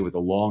per play with a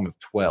long of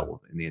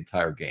 12 in the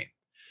entire game.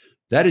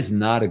 That is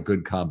not a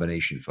good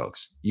combination,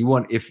 folks. You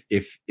want, if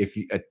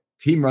a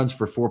team runs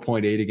for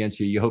 4.8 against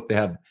you, you hope they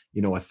have,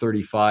 a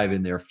 35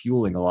 in there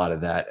fueling a lot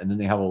of that. And then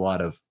they have a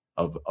lot of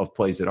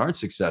plays that aren't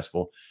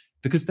successful,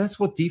 because that's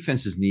what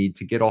defenses need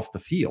to get off the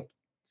field.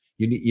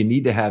 You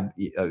need to have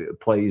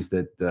plays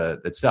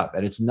that stop,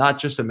 and it's not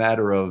just a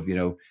matter of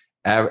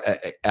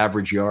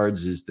average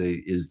yards is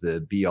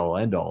the be all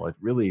end all. It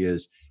really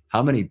is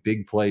how many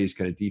big plays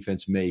can a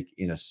defense make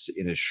in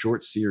a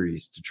short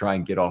series to try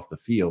and get off the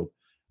field.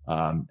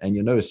 And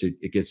you'll notice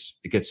it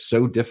gets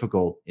so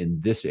difficult in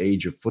this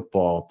age of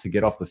football to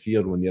get off the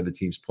field when the other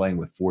team's playing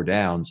with 4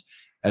 downs,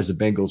 as the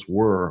Bengals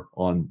were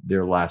on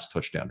their last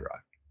touchdown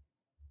drive.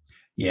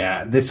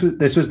 Yeah, this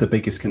was the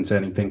biggest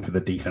concerning thing for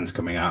the defense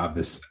coming out of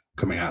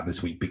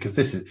this week, because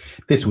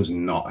this was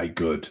not a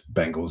good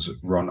Bengals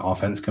run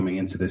offense coming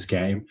into this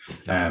game.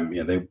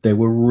 They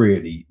were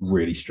really,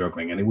 really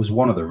struggling, and it was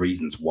one of the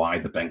reasons why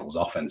the Bengals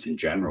offense in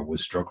general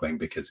was struggling,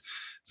 because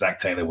Zach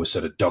Taylor was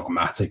sort of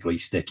dogmatically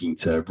sticking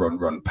to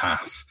run,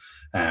 pass.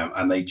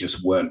 And they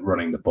just weren't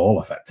running the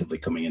ball effectively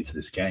coming into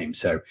this game.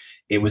 So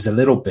it was a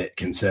little bit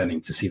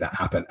concerning to see that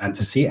happen, and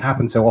to see it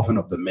happen so often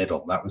up the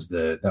middle. That was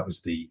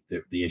the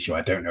issue.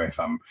 I don't know if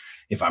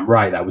I'm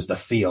right. That was the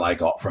feel I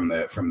got from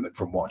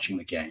watching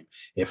the game.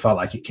 It felt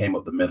like it came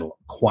up the middle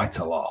quite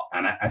a lot.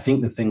 And I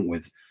think the thing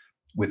with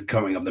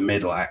coming up the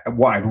middle,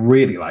 what I'd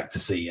really like to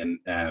see, and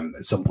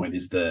at some point,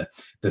 is the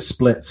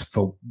splits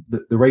for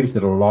the Ravens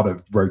did a lot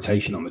of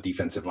rotation on the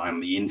defensive line, on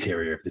the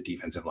interior of the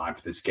defensive line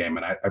for this game,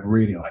 and I'd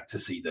really like to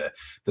see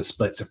the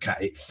splits of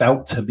cat. It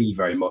felt to me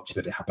very much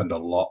that it happened a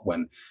lot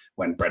when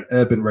Brent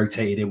Urban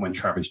rotated in, when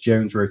Travis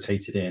Jones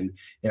rotated in.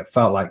 It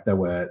felt like there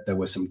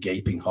were some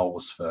gaping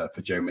holes for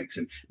Joe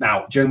Mixon.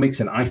 Now, Joe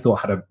Mixon, I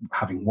thought,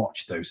 having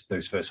watched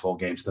those first 4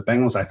 games, the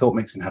Bengals, I thought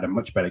Mixon had a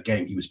much better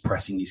game. He was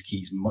pressing his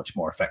keys much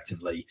more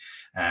effectively,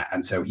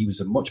 and so he was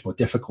a much more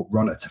difficult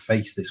runner to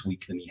face this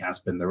week than he has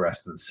been the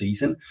rest of the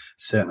season.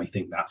 Certainly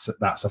think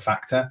that's a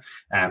factor.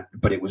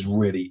 But it was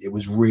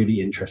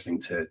really interesting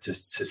to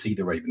see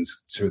the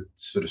Ravens to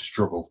sort of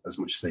struggle as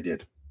much as they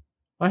did.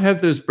 I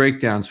have those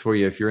breakdowns for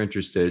you if you're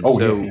interested.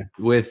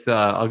 With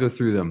I'll go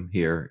through them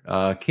here.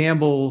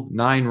 Campbell,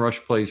 9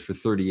 rush plays for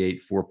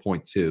 38,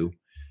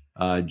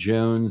 4.2.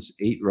 Jones,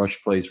 8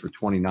 rush plays for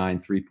 29,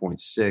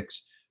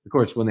 3.6. Of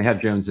course, when they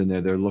have Jones in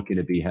there, they're looking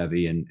to be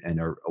heavy and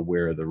are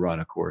aware of the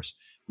run, of course.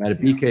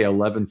 Matabike,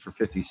 11 for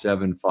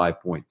 57,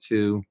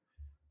 5.2.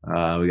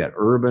 We got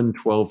Urban,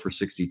 12 for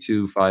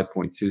 62,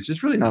 5.2. So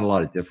it's really not a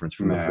lot of difference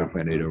from the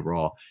 4.8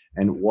 overall.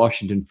 And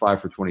Washington,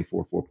 5 for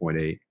 24,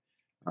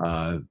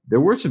 4.8. There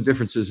were some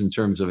differences in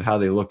terms of how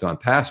they looked on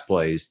pass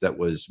plays that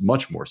was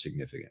much more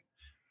significant.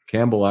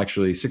 Campbell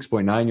actually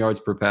 6.9 yards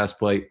per pass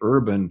play.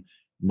 Urban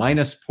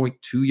minus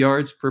 0.2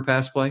 yards per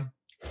pass play.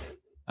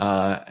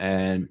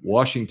 And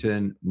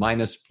Washington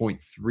minus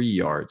 0.3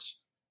 yards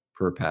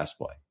per pass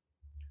play.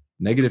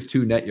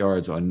 -2 net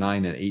yards on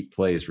 9 and 8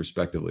 plays,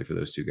 respectively, for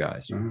those two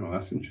guys. Oh,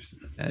 that's interesting.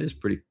 That is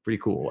pretty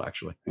cool,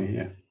 actually.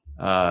 Yeah.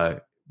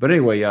 But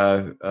anyway,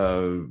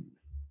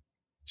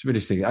 some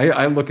interesting.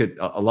 I look at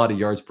a lot of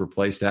yards per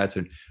play stats,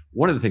 and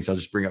one of the things I'll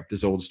just bring up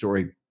this old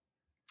story.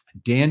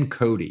 Dan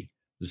Cody,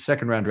 the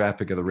 2nd-round draft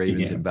pick of the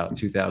Ravens in about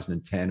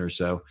 2010 or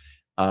so.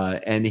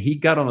 And he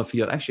got on the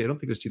field. Actually, I don't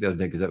think it was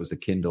 2010 because that was the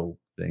Kindle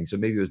thing. So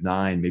maybe it was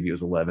 9, maybe it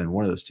was 11,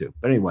 one of those two.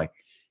 But anyway,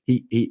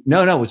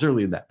 no, it was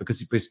earlier than that because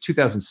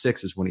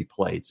 2006 is when he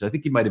played. So I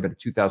think he might have been a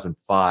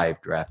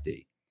 2005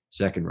 draftee,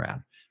 2nd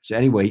round. So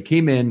anyway, he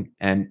came in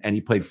and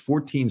he played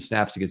 14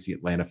 snaps against the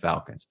Atlanta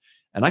Falcons.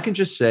 And I can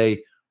just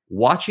say,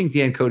 watching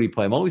Dan Cody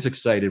play, I'm always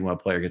excited when a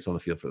player gets on the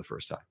field for the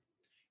first time.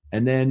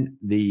 And then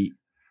the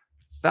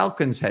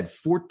Falcons had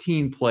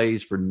 14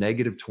 plays for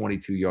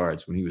 -22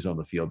 yards when he was on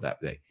the field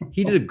that day.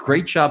 He did a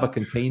great job of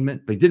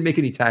containment, but he didn't make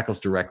any tackles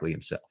directly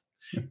himself.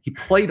 He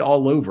played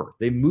all over.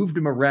 They moved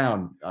him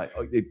around.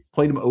 They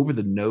played him over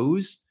the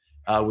nose,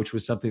 which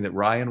was something that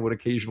Ryan would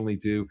occasionally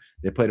do.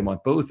 They played him on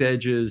both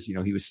edges.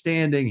 He was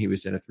standing. He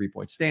was in a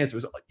 3-point stance.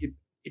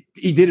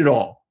 He did it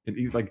all. And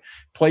he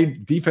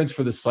played defense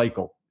for the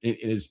cycle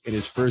in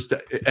his first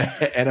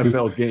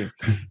NFL game.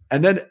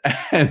 And then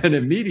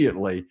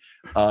immediately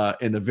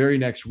in the very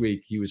next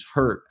week, he was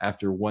hurt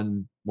after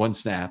one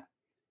snap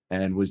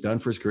and was done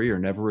for his career,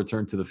 never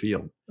returned to the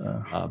field.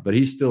 But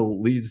he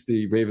still leads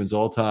the Ravens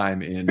all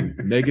time in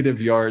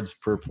negative yards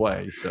per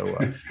play. So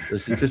the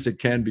statistic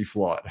can be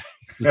flawed.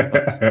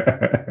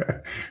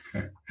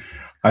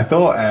 I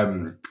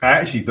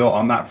actually thought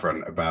on that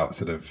front about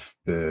sort of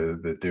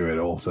the do it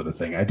all sort of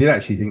thing. I did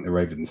actually think the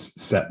Ravens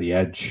set the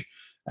edge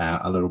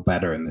a little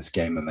better in this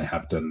game than they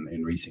have done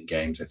in recent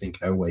games. I think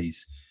Oweh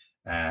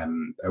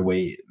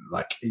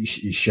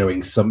is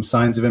showing some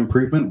signs of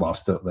improvement while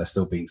there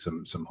still being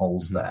some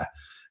holes there.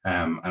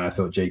 And I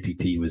thought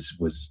JPP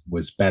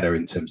was better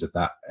in terms of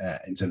that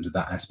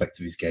aspect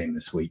of his game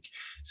this week.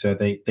 So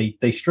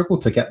they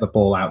struggled to get the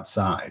ball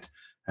outside.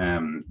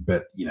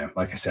 But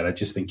like I said, I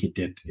just think it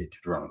did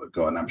run on the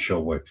go, and I'm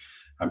sure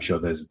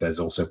there's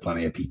also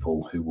plenty of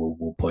people who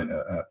will point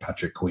at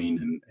Patrick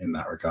Queen in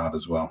that regard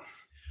as well.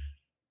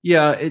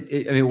 Yeah,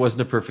 it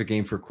wasn't a perfect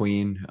game for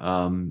Queen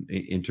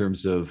in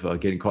terms of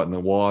getting caught in the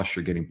wash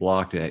or getting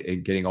blocked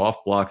and getting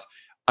off blocks.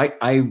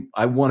 I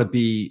want to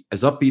be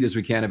as upbeat as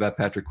we can about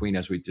Patrick Queen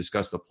as we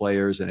discuss the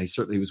players, and he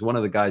certainly was one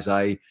of the guys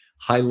I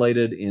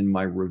highlighted in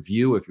my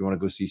review. If you want to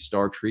go see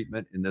Star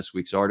Treatment in this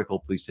week's article,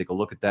 please take a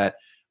look at that.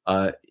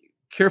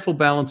 Careful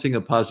balancing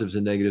of positives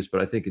and negatives,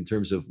 but I think in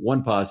terms of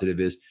one positive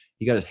is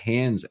he got his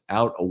hands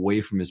out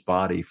away from his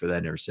body for that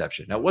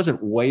interception. Now, it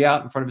wasn't way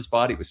out in front of his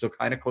body. It was still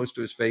kind of close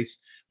to his face,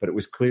 but it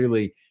was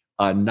clearly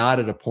not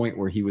at a point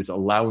where he was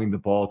allowing the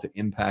ball to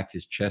impact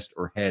his chest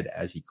or head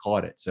as he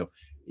caught it. So,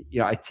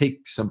 I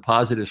take some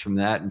positives from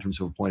that in terms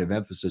of a point of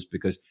emphasis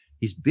because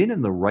he's been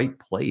in the right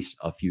place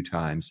a few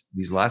times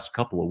these last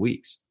couple of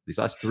weeks, these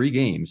last 3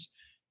 games.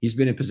 He's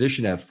been in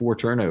position to have 4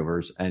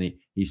 turnovers, and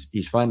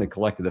he's finally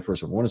collected the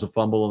first one. One is a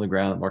fumble on the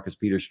ground that Marcus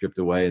Peters stripped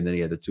away, and then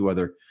he had the 2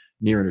 other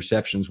near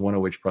interceptions, one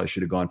of which probably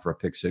should have gone for a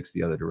pick 6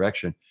 the other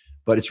direction.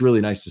 But it's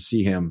really nice to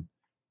see him,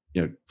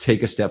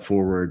 take a step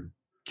forward,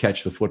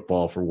 catch the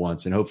football for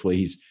once, and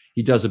hopefully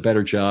he does a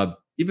better job.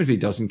 Even if he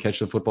doesn't catch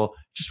the football,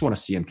 just want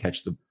to see him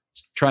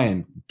try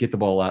and get the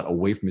ball out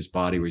away from his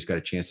body where he's got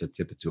a chance to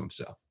tip it to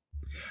himself.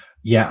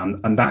 Yeah,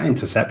 and that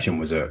interception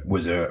was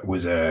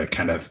a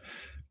kind of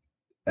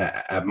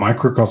a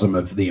microcosm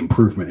of the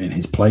improvement in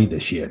his play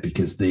this year,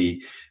 because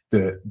the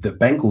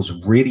Bengals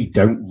really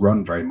don't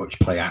run very much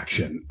play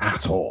action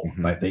at all.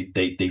 Mm-hmm. Like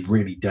they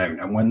really don't,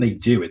 and when they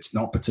do, it's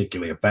not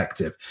particularly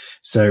effective.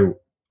 So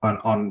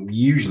on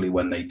usually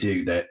when they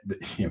do that,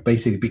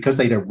 basically because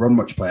they don't run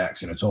much play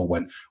action at all.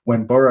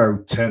 When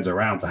Burrow turns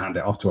around to hand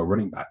it off to a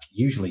running back,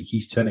 usually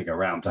he's turning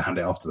around to hand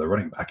it off to the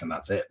running back, and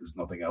that's it. There's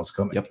nothing else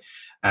coming. Yep.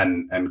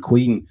 And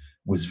Queen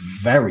was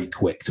very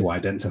quick to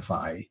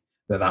identify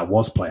that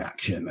was play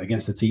action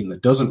against a team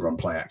that doesn't run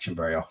play action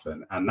very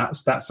often. And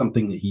that's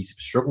something that he's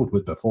struggled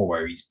with before,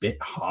 where he's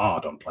bit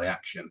hard on play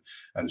action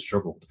and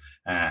struggled.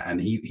 And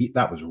he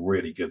that was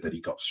really good that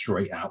he got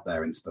straight out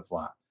there into the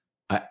flat.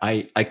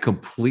 I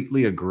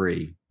completely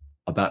agree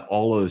about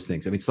all those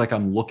things. I mean, it's like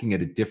I'm looking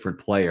at a different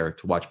player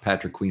to watch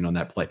Patrick Queen on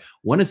that play.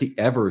 When has he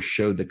ever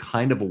showed the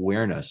kind of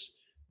awareness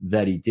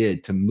that he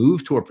did to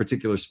move to a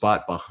particular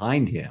spot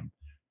behind him,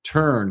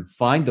 turn,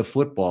 find the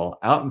football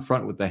out in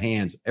front with the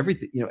hands,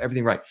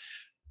 everything right.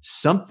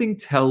 Something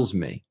tells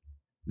me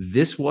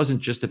this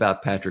wasn't just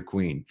about Patrick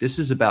Queen. This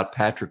is about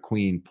Patrick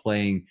Queen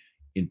playing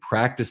in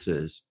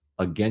practices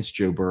against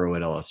Joe Burrow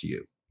at LSU.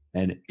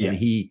 And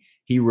he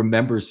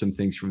remembers some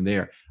things from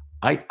there.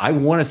 I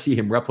want to see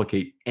him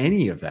replicate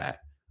any of that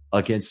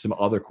against some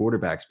other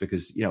quarterbacks,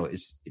 because,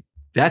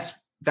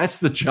 that's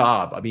the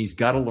job. I mean, he's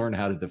got to learn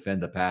how to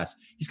defend the pass.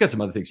 He's got some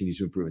other things he needs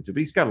to improve into, but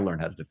he's got to learn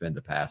how to defend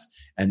the pass.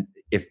 And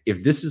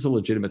if this is a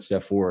legitimate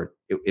step forward,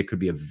 it could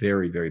be a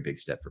very, very big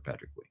step for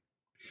Patrick Queen.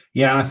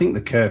 Yeah, I think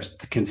the curves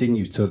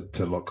continue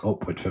to look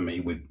upward for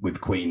me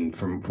with Queen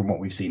from what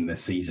we've seen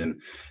this season.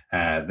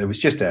 There was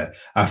just a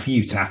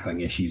few tackling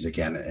issues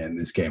again in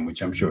this game,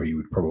 which I'm sure he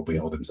would probably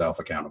hold himself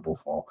accountable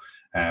for.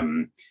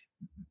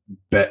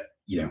 But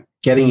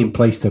getting in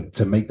place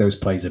to make those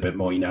plays a bit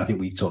more. I think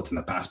we've talked in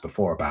the past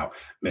before about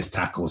missed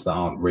tackles that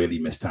aren't really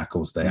missed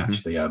tackles. They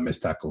actually are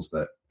missed tackles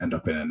that end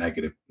up in a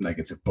negative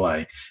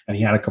play. And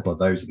he had a couple of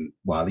those,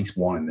 at least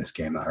one in this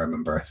game that I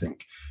remember, I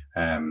think,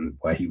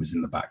 where he was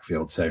in the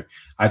backfield. So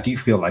I do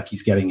feel like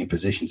he's getting in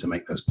position to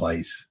make those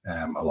plays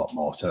a lot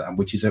more. So,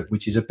 which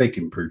is a big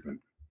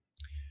improvement.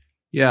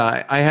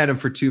 Yeah, I had him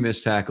for 2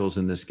 missed tackles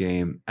in this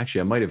game.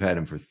 Actually, I might have had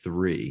him for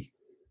 3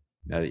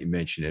 now that you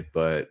mention it,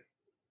 but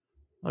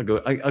I'll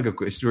go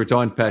quick. So we're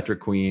on Patrick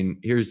Queen.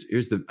 Here's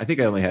I think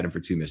I only had him for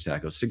 2 missed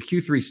tackles. So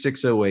Q3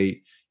 608.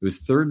 It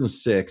was 3rd and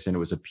 6, and it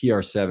was a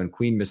PR7.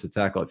 Queen missed a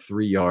tackle at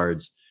 3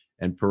 yards,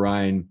 and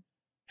Perrine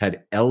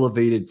had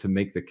elevated to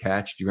make the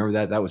catch. Do you remember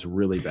that? That was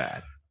really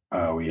bad.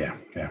 Oh yeah.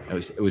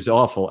 It was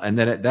awful. And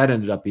then that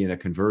ended up being a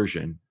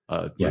conversion.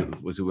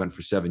 It went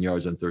for 7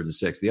 yards on 3rd and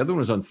 6. The other one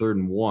was on 3rd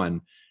and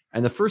 1.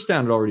 And the first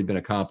down had already been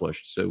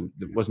accomplished, so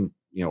it wasn't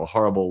a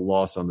horrible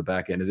loss on the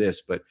back end of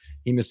this. But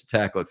he missed a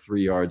tackle at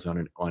 3 yards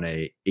on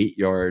a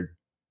 8-yard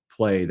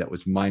play that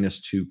was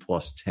 -2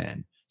 +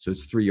 10. So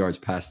it's 3 yards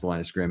past the line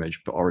of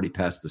scrimmage, but already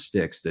past the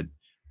sticks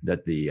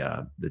that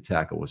the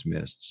tackle was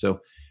missed.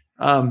 So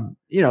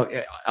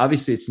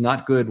obviously it's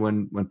not good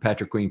when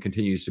Patrick Queen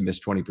continues to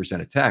miss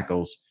 20% of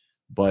tackles.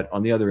 But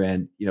on the other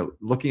end,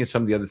 looking at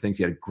some of the other things,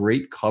 he had a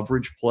great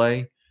coverage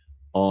play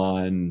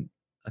on,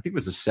 I think it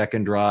was the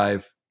 2nd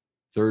drive.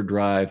 3rd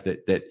drive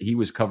that he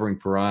was covering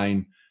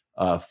Perrine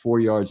 4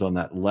 yards on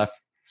that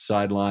left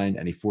sideline,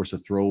 and he forced a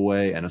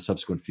throwaway and a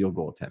subsequent field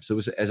goal attempt. So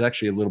it was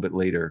actually a little bit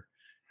later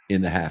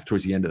in the half,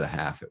 towards the end of the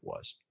half it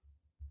was.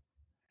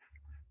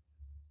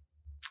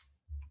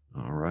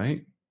 All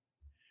right.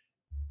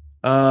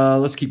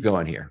 Let's keep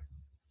going here.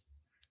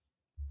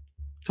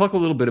 Talk a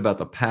little bit about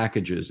the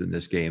packages in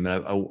this game,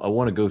 and I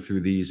want to go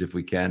through these if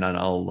we can, and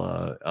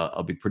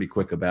I'll be pretty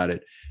quick about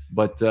it.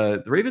 But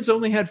the Ravens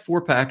only had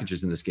 4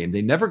 packages in this game.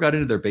 They never got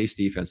into their base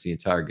defense the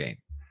entire game,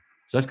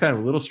 so that's kind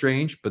of a little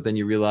strange. But then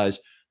you realize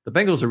the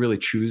Bengals are really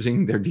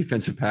choosing their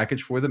defensive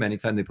package for them.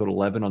 Anytime they put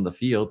 11 on the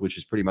field, which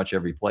is pretty much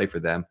every play for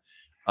them,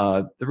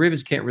 the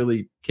Ravens can't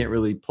really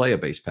play a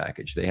base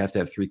package. They have to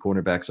have 3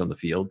 cornerbacks on the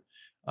field.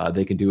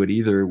 They can do it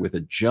either with a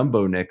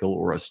jumbo nickel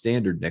or a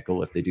standard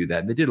nickel if they do that.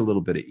 And they did a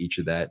little bit of each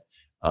of that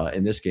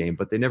in this game,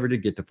 but they never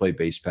did get to play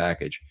base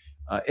package.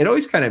 It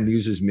always kind of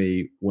amuses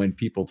me when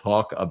people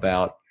talk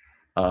about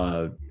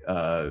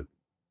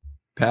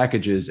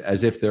packages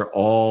as if they're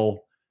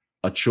all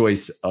a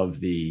choice of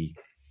the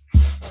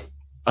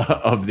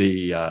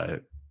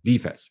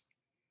defense.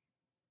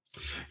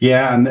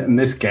 Yeah, and in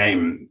this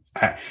game,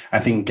 I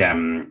think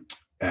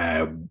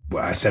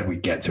I said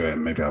we'd get to it,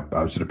 and maybe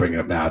I'll sort of bring it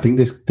up now. I think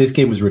this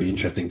game was really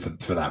interesting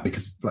for that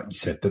because, like you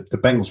said, the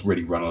Bengals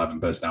really run 11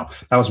 personnel.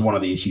 That was one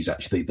of the issues,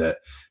 actually, that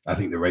I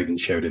think the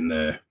Ravens showed in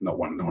the not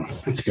wanting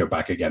to go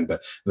back again,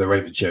 but the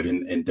Ravens showed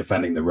in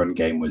defending the run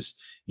game was,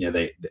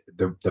 the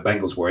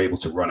Bengals were able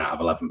to run out of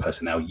 11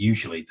 personnel.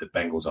 Usually the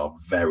Bengals are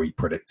very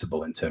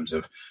predictable in terms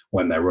of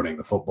when they're running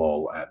the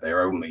football.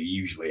 They're only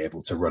usually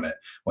able to run it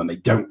when they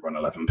don't run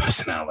 11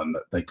 personnel, and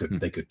that they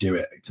could do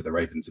it to the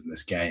Ravens in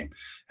this game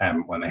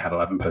when they had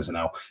 11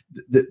 personnel.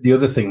 The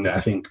other thing that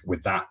I think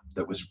with that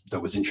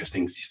was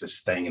interesting, sort of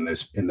staying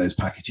in those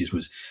packages,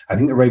 was I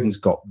think the Ravens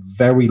got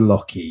very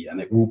lucky,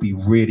 and it will be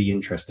really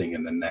interesting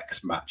in the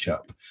next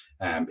matchup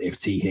if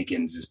T.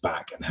 Higgins is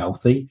back and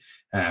healthy.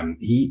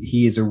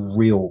 He is a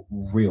real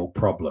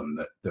problem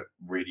that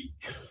really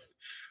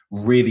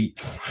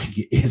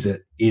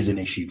is an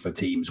issue for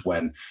teams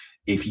when,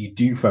 if you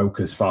do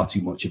focus far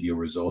too much of your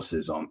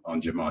resources on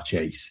Jamar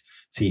Chase,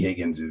 T.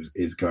 Higgins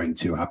is going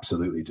to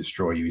absolutely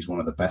destroy you. He's one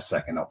of the best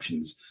second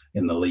options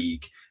in the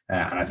league.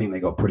 And I think they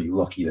got pretty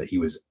lucky that he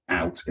was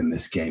out in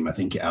this game. I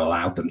think it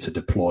allowed them to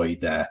deploy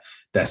their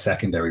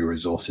secondary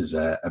resources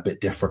a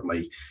bit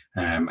differently,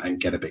 and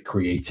get a bit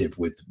creative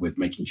with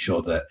making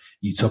sure that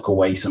you took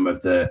away some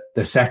of the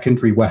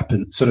secondary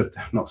weapons, sort of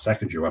not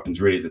secondary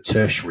weapons, really the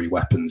tertiary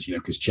weapons,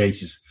 because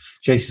Chase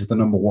is the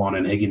number one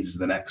and Higgins is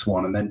the next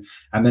one.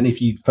 And then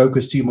if you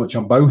focus too much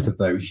on both of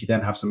those, you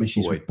then have some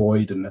issues with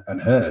Boyd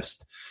and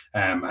Hurst.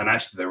 And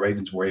actually the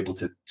Ravens were able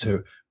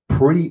to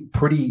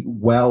pretty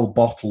well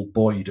bottle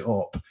Boyd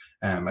up.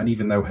 And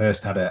even though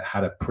Hurst had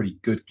a pretty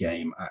good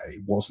game,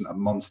 it wasn't a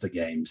monster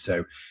game.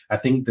 So I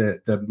think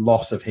the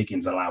loss of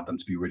Higgins allowed them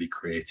to be really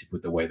creative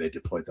with the way they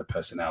deployed their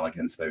personnel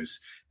against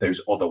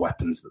those other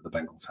weapons that the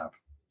Bengals have.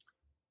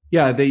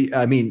 Yeah,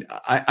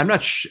 I'm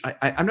not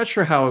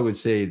sure how I would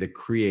say the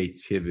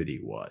creativity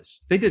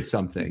was. They did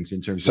some things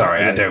in terms.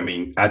 Sorry, I didn't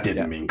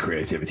mean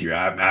creativity.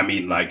 I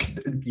mean, like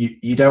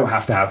you don't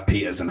have to have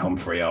Peters and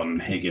Humphrey on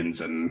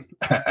Higgins and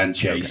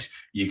Chase. Okay.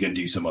 You can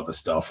do some other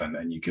stuff,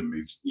 and you can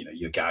move.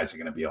 Your guys are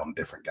going to be on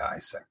different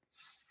guys. So.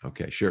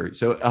 Okay, sure.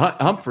 So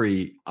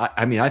Humphrey,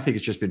 I think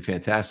it's just been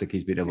fantastic.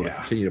 He's been able to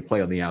continue to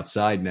play on the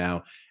outside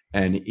now,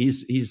 and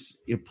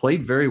he's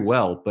played very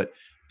well, but.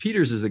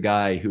 Peters is the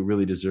guy who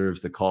really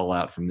deserves the call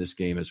out from this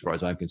game, as far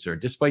as I'm concerned.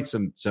 Despite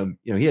some,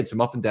 he had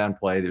some up and down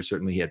play.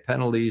 He had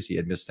penalties, he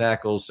had missed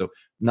tackles. So I'm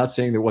not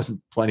saying there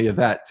wasn't plenty of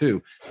that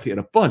too. He had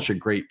a bunch of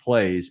great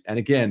plays. And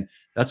again,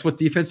 that's what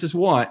defenses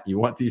want. You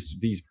want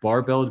these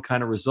barbelled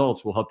kind of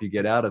results will help you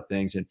get out of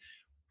things. And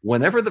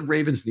whenever the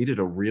Ravens needed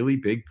a really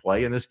big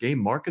play in this game,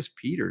 Marcus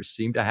Peters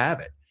seemed to have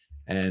it.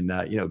 And,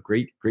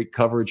 great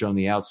coverage on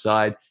the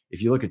outside.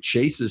 If you look at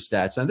Chase's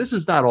stats, and this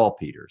is not all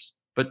Peters.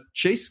 But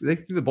Chase, they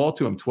threw the ball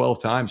to him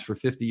 12 times for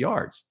 50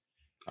 yards.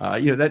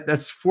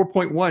 That's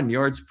 4.1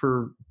 yards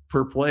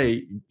per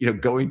play,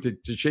 going to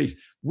Chase.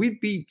 We'd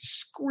be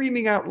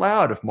screaming out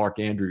loud if Mark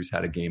Andrews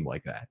had a game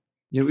like that.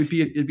 It'd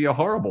be a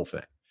horrible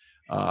thing.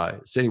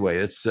 So anyway,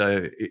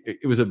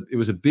 it was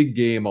a big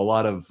game, a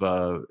lot of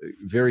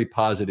very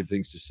positive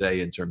things to say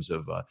in terms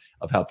of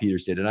how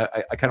Peters did. And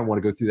I kind of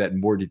want to go through that in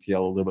more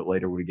detail a little bit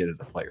later when we get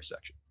into the player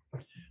section.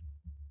 Can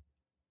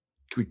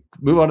we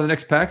move on to the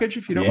next package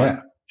if you don't mind?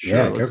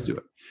 Sure, let's do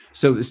it.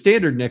 So the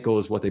standard nickel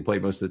is what they play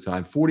most of the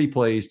time. 40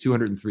 plays,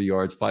 203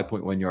 yards,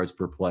 5.1 yards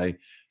per play,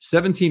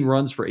 17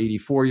 runs for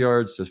 84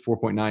 yards, so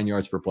 4.9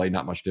 yards per play,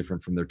 not much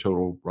different from their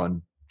total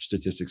run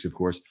statistics, of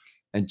course,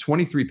 and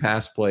 23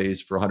 pass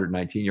plays for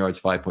 119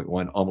 yards,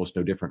 5.1, almost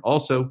no different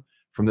also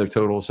from their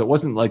total. So it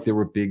wasn't like there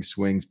were big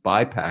swings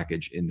by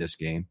package in this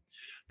game.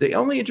 The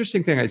only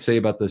interesting thing I'd say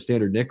about the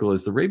standard nickel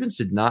is the Ravens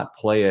did not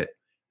play it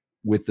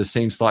with the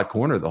same slot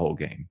corner the whole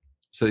game.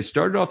 So they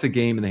started off the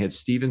game and they had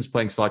Stevens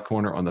playing slot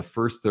corner on the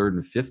first, third,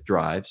 and fifth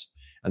drives.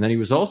 And then he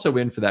was also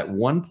in for that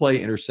one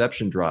play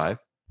interception drive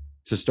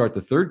to start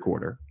the third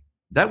quarter.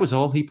 That was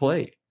all he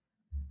played.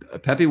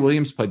 Pepe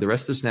Williams played the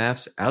rest of the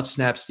snaps,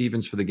 out-snapped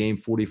Stevens for the game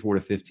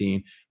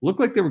 44-15.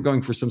 Looked like they were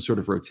going for some sort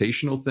of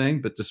rotational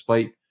thing, but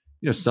despite,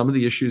 some of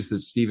the issues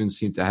that Stevens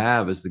seemed to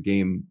have as the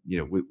game,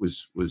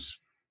 was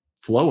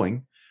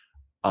flowing,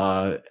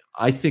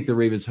 I think the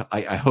Ravens,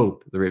 I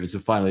hope the Ravens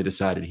have finally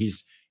decided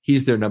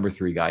he's their number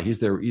 3 guy. He's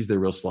their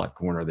real slot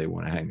corner they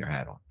want to hang their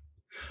hat on.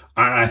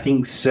 I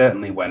think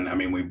certainly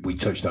we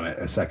touched on it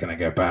a second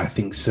ago, but I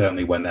think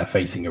certainly when they're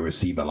facing a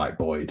receiver like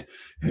Boyd,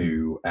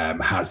 who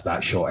has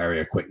that short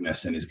area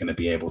quickness and is going to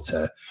be able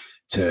to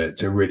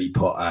really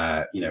put,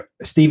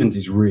 Stevens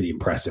is really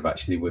impressive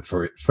actually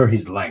for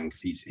his length.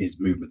 His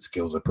movement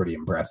skills are pretty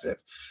impressive,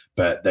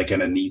 but they're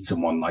going to need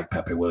someone like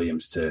Pepe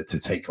Williams to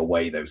take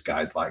away those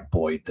guys like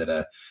Boyd that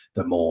are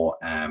the more,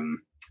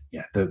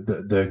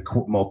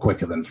 the more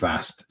quicker than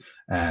fast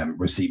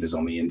receivers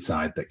on the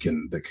inside that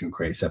can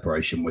create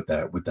separation with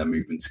their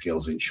movement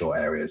skills in short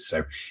areas.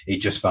 So it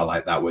just felt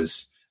like that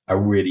was a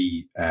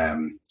really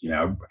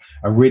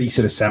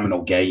sort of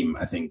seminal game,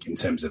 I think, in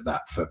terms of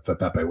that for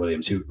Pepe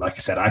Williams, who, like I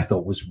said, I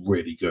thought was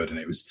really good. And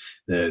it was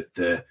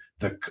the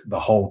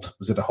hold,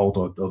 was it a hold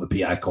or the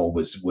PI call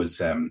was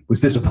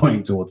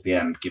disappointing towards the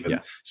end, given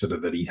sort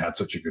of that he had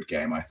such a good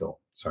game, I thought.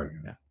 Sorry.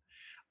 Yeah.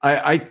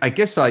 I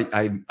guess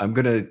I'm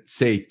going to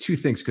say two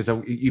things, because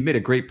you made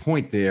a great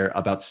point there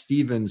about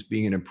Stevens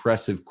being an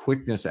impressive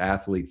quickness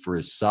athlete for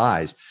his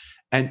size.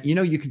 And,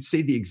 you could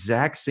say the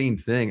exact same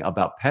thing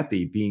about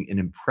Pepe being an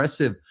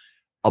impressive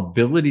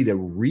ability to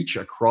reach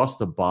across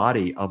the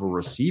body of a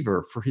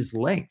receiver for his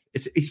length.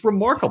 He's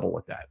remarkable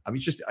at that. I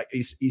mean,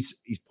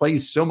 he's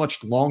plays so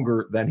much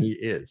longer than he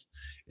is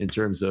in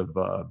terms of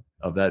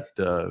that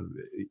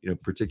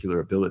particular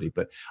ability.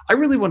 But I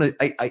really want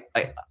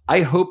to.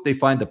 I hope they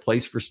find the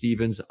place for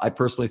Stevens. I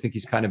personally think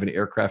he's kind of an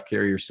aircraft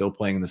carrier, still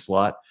playing in the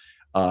slot.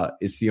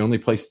 It's the only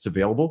place that's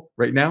available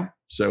right now,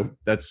 so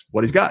that's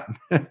what he's got.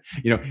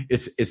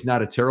 It's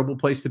not a terrible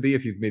place to be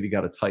if you've maybe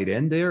got a tight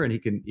end there, and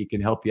he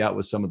can help you out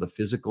with some of the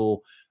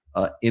physical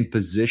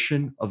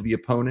imposition of the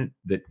opponent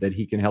that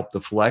he can help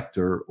deflect,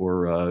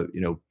 or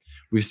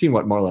we've seen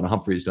what Marlon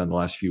Humphrey has done the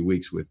last few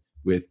weeks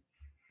with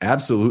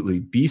absolutely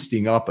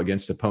beasting up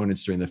against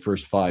opponents during the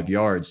first 5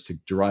 yards to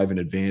derive an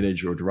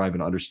advantage or derive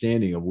an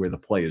understanding of where the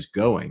play is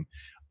going.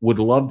 Would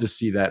love to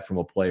see that from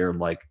a player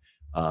like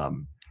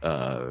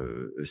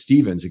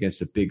Stevens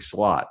against a big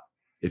slot,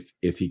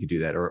 if he could do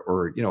that,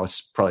 or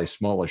probably a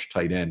smallish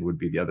tight end would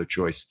be the other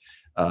choice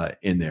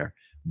in there.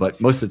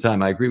 But most of the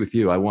time, I agree with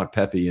you. I want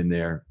Pepe in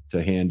there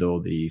to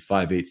handle the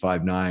 5'8",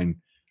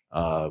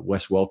 5'9",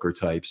 Wes Welker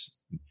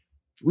types.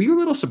 Were you a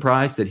little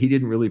surprised that he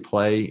didn't really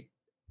play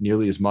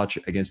nearly as much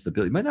against the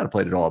Bills? He might not have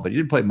played at all, but he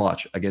didn't play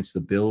much against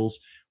the Bills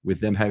with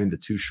them having the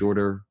two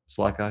shorter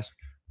slot guys.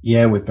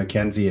 Yeah, with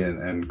McKenzie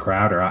and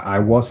Crowder, I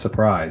was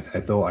surprised.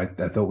 I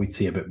thought we'd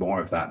see a bit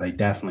more of that. They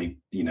definitely,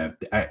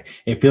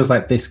 it feels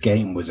like this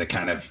game was a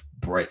kind of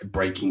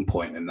breaking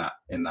point in that.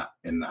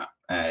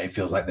 It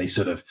feels like they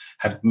sort of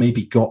had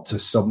maybe got to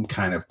some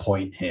kind of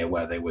point here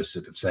where they were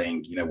sort of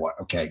saying, you know what,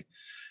 okay,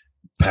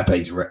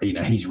 Pepe's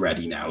he's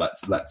ready now.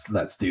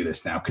 Let's do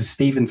this now. Because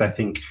Stevens, I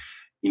think,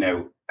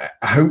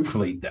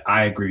 hopefully,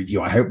 I agree with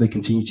you. I hope they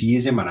continue to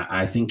use him, and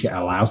I think it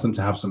allows them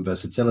to have some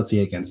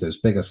versatility against those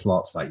bigger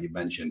slots, like you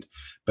mentioned.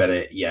 But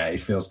it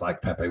feels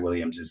like Pepe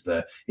Williams is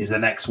the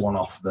next one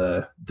off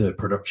the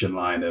production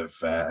line of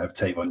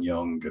Tavon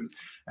Young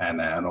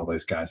and all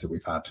those guys that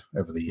we've had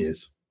over the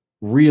years.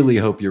 Really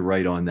hope you're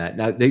right on that.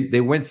 Now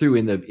they went through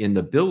in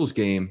the Bills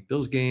game,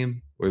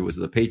 or it was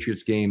the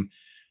Patriots game.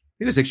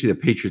 I think it was actually the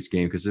Patriots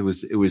game because it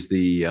was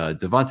the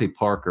Devontae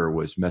Parker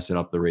was messing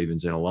up the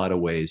Ravens in a lot of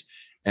ways.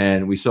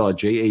 And we saw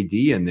JAD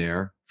in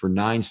there for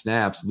 9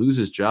 snaps, lose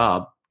his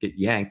job, get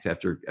yanked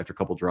after a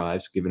couple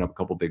drives, giving up a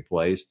couple big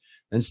plays.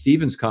 Then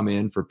Stevens come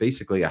in for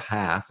basically a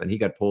half, and he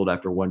got pulled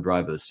after one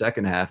drive of the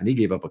second half, and he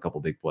gave up a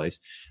couple big plays.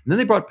 And then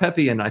they brought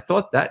Pepe, and I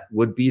thought that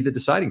would be the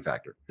deciding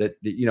factor. That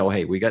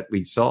hey,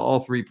 we saw all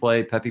 3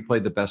 play. Pepe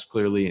played the best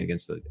clearly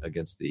against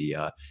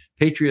the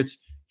Patriots.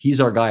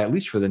 He's our guy at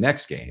least for the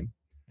next game.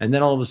 And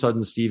then all of a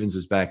sudden, Stevens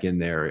is back in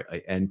there,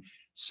 and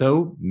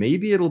so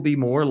maybe it'll be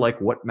more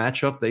like what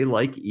matchup they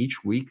like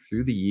each week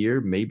through the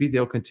year. Maybe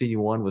they'll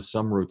continue on with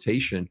some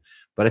rotation.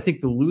 But I think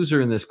the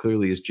loser in this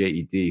clearly is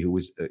JED, who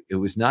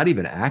was not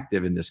even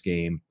active in this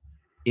game,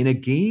 in a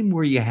game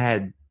where you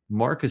had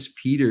Marcus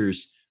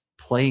Peters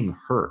playing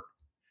hurt.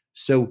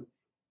 So,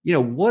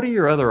 what are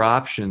your other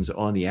options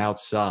on the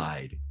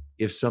outside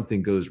if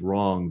something goes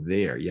wrong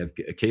there? You have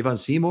Kayvon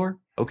Seymour.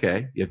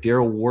 Okay. You have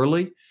Daryl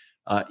Worley.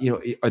 Are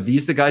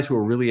these the guys who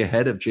are really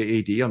ahead of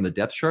JAD on the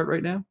depth chart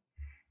right now?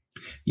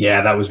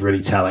 Yeah, that was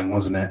really telling,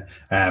 wasn't it?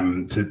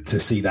 To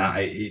see that,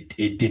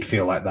 it did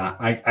feel like that.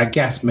 I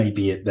guess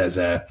maybe there's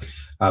a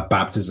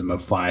baptism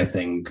of fire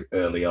thing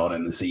early on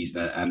in the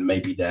season, and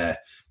maybe they're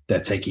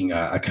taking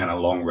a kind of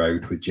long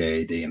road with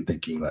JAD and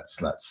thinking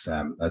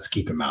let's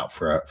keep him out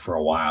for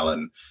a while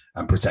and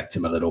protect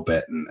him a little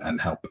bit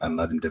and help and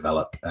let him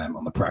develop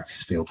on the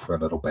practice field for a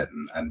little bit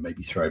and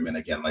maybe throw him in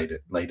again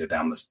later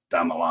down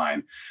the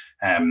line.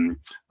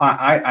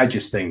 I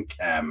just think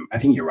I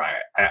think you're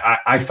right.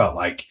 I felt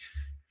like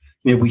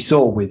we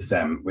saw with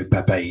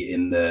Pepe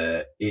in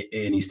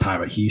his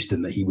time at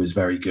Houston that he was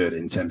very good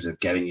in terms of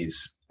getting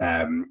his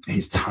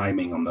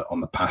timing on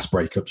the pass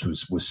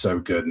breakups was so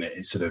good, and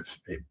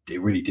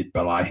it really did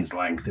belie his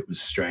length. It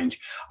was strange.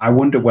 I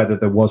wonder whether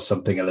there was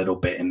something a little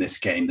bit in this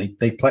game.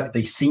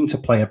 They seem to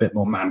play a bit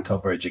more man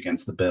coverage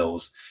against the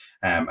Bills.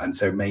 And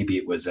so maybe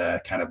it was a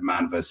kind of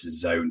man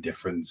versus zone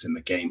difference in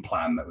the game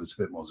plan that was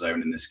a bit more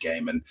zone in this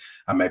game. And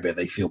maybe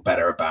they feel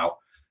better about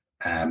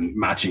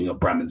matching up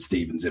Brandon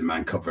Stevens in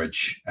man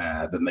coverage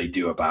than they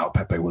do about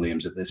Pepe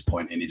Williams at this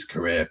point in his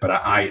career. But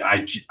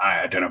I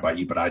don't know about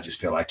you, but I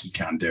just feel like he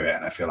can do it.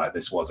 And I feel like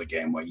this was a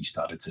game where you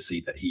started to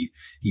see that he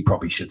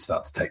probably should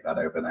start to take that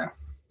over now.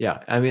 Yeah,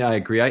 I mean, I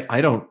agree.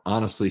 I don't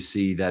honestly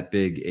see that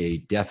big a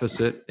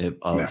deficit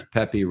of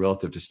Pepe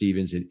relative to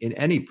Stevens in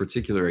any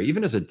particular,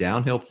 even as a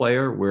downhill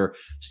player where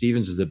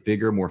Stevens is a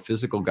bigger, more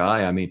physical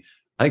guy. I mean,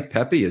 I think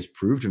Pepe has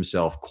proved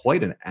himself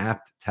quite an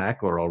apt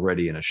tackler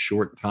already in a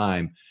short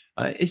time.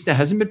 It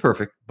hasn't been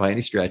perfect by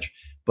any stretch,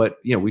 but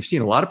we've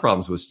seen a lot of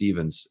problems with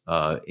Stevens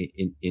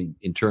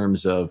in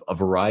terms of a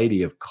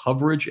variety of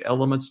coverage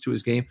elements to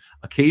his game,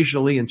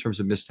 occasionally in terms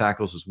of missed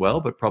tackles as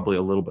well, but probably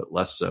a little bit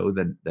less so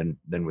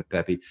than with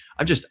Pepe.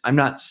 I'm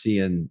not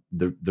seeing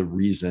the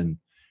reason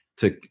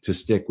to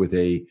stick with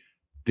a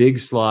big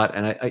slot,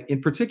 and I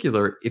in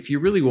particular, if you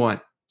really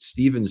want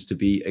Stevens to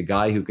be a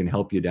guy who can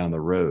help you down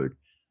the road,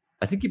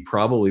 I think you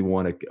probably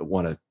want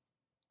to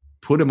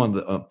put him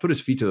on put his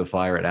feet to the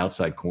fire at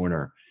outside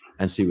corner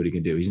and see what he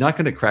can do. He's not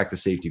going to crack the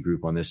safety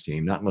group on this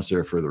team, not unless there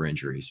are further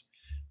injuries.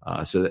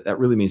 So that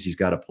really means he's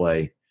got to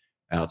play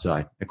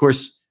outside. Of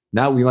course,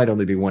 now we might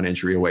only be one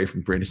injury away from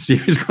Brandon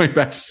Stevens going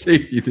back to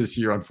safety this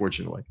year,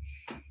 unfortunately.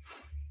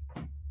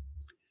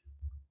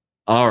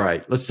 All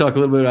right, let's talk a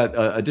little bit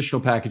about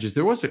additional packages.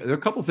 There are a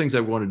couple of things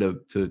I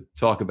wanted to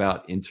talk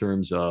about in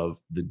terms of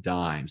the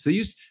dimes. They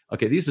used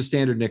a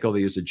standard nickel. They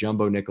used a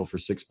jumbo nickel for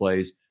 6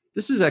 plays.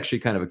 This is actually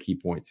kind of a key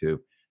point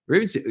too. The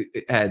Ravens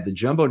had the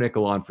jumbo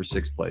nickel on for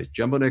 6 plays.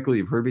 Jumbo nickel,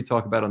 you've heard me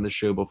talk about on this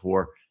show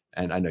before.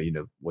 and I know you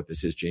know what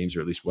this is, James,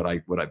 or at least what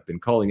I've been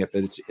calling it,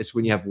 but it's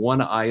when you have one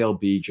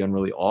ILB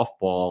generally off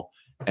ball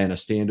and a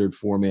standard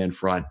standard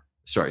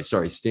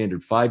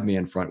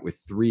 5-man front with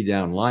 3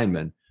 down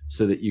linemen,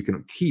 so that you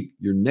can keep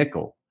your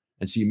nickel.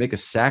 And so you make a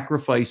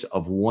sacrifice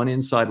of one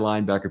inside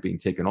linebacker being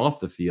taken off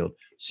the field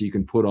so you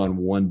can put on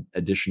one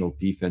additional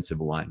defensive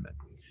lineman.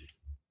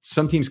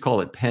 Some teams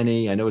call it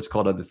penny. I know it's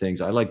called other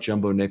things. I like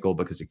jumbo nickel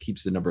because it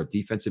keeps the number of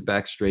defensive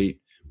backs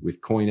straight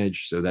with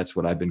coinage. So that's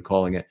what I've been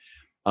calling it.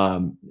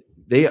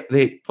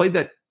 They played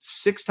that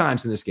 6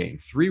 times in this game,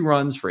 3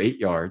 runs for 8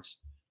 yards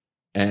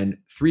and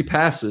 3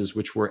 passes,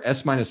 which were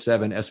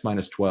S-7,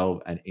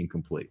 S-12, and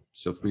incomplete.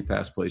 So 3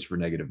 pass plays for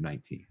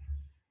 -19.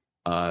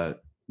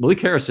 Malik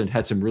Harrison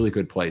had some really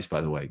good plays, by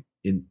the way,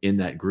 in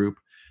that group.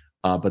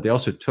 But they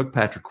also took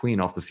Patrick Queen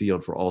off the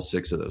field for all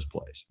 6 of those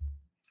plays.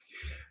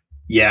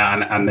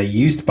 Yeah, and they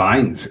used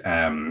Bynes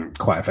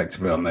quite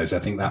effectively on those. I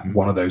think that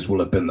one of those will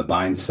have been the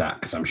Bynes sack,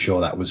 because I'm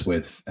sure that was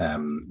with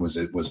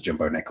was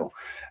jumbo nickel.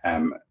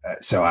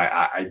 So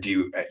I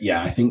do,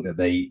 I think that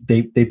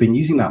they've been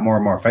using that more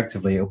and more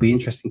effectively. It'll be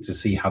interesting to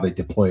see how they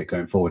deploy it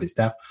going forward. It's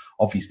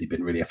obviously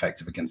been really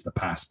effective against the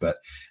pass, but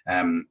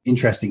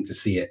interesting to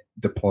see it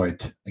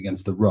deployed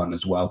against the run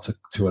as well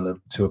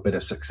to a bit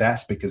of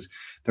success, because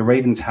the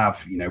Ravens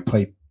have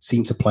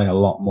seem to play a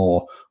lot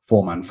more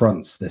 4-man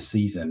fronts this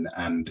season,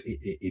 and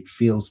it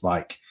feels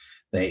like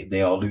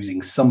they are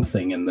losing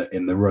something in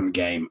the run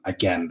game.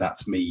 Again,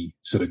 that's me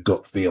sort of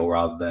gut feel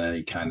rather than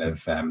any kind of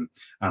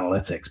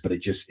analytics, but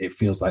it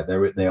feels like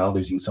they are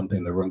losing something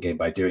in the run game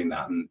by doing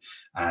that,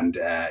 and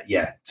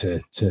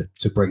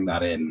to bring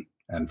that in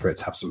and for it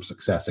to have some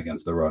success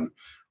against the run.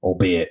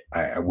 Albeit,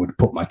 I would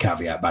put my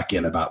caveat back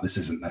in about this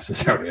isn't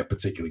necessarily a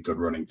particularly good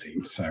running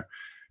team. So,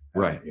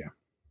 right,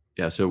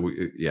 Yeah, so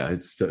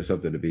it's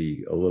something to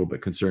be a little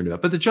bit concerned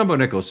about. But the jumbo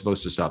nickel is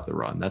supposed to stop the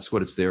run. That's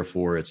what it's there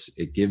for.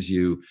 It gives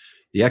you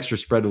the extra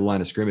spread of the line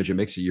of scrimmage. It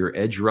makes your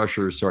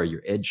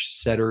your edge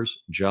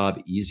setter's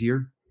job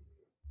easier.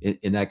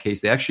 In that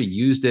case, they actually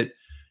used it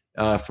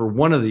for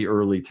one of the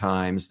early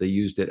times. They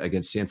used it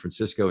against San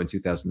Francisco in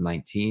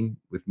 2019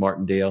 with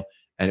Martindale,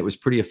 and it was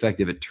pretty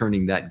effective at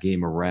turning that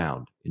game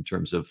around in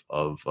terms of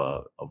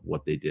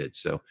what they did.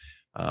 So.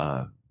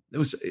 It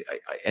was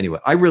anyway.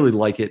 I really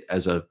like it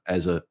as a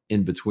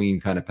in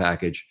between kind of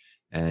package,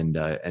 and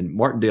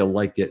Martindale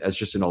liked it as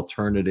just an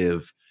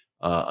alternative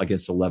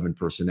against 11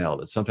 personnel.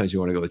 That sometimes you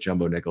want to go with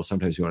jumbo nickel,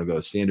 sometimes you want to go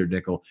with standard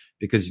nickel,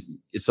 because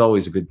it's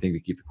always a good thing to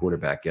keep the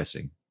quarterback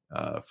guessing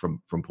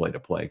from play to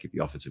play, keep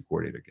the offensive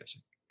coordinator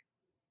guessing.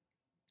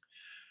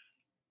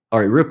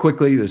 All right, real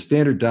quickly, the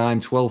standard dime,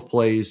 12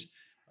 plays.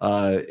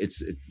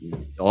 It's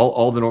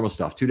all the normal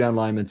stuff: 2 down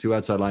linemen, 2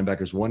 outside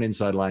linebackers, 1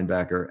 inside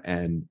linebacker,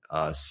 and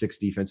 6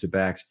 defensive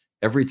backs.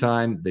 Every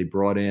time they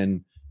brought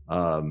in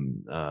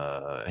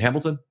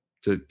Hamilton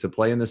to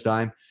play in this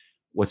dime.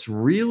 What's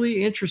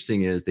really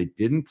interesting is they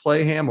didn't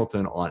play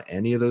Hamilton on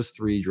any of those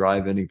 3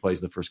 drive-ending plays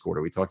in the first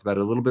quarter. We talked about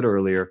it a little bit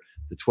earlier.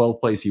 The 12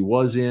 plays he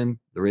was in,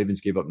 the Ravens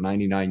gave up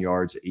 99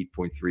 yards,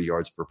 8.3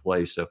 yards per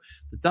play. So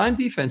the dime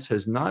defense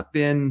has not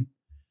been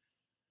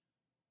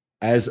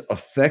as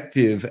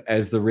effective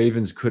as the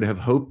Ravens could have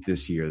hoped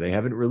this year. They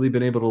haven't really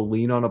been able to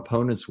lean on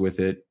opponents with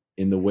it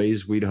in the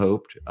ways we'd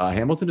hoped.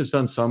 Hamilton has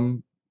done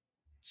some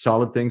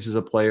solid things as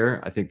a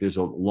player. I think there's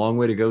a long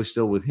way to go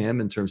still with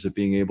him in terms of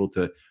being able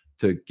to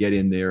get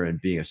in there and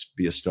be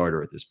a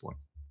starter at this point.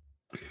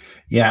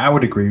 Yeah, I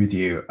would agree with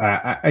you.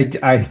 I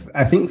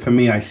think for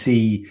me, I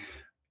see,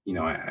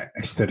 I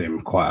studied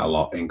him quite a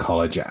lot in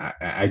college.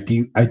 I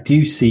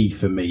do see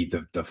for me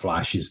the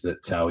flashes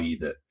that tell you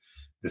that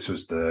this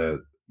was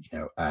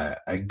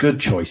a good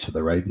choice for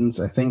the Ravens.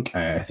 I think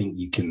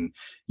you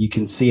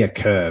can see a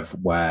curve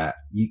where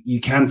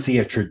you can see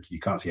you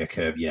can't see a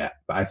curve yet,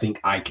 but I think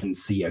I can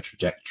see a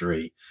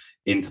trajectory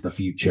into the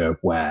future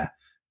where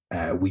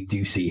we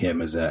do see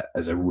him as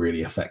a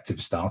really effective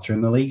starter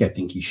in the league. I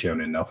think he's shown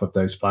enough of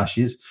those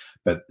flashes,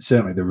 but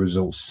certainly the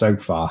results so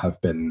far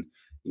have been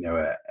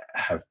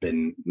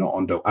not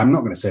under. I'm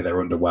not going to say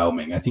they're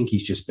underwhelming. I think he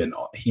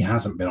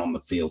hasn't been on the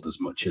field as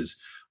much as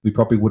we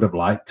probably would have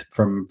liked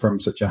from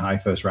such a high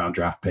first round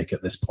draft pick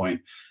at this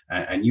point.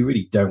 And you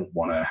really don't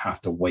want to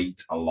have to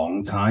wait a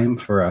long time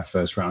for a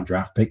first round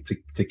draft pick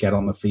to get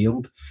on the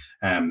field.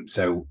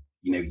 So,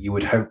 you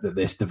would hope that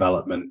this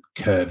development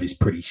curve is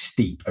pretty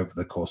steep over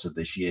the course of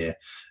this year,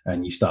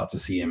 and you start to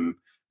see him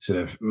sort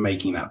of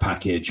making that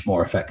package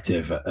more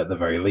effective at the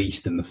very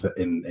least in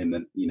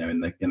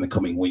the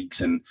coming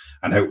weeks, and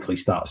hopefully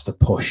starts to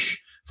push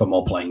for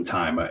more playing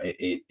time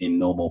in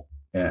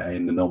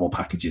the normal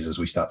packages as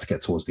we start to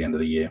get towards the end of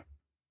the year.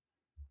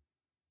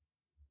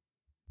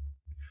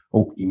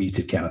 Oh, you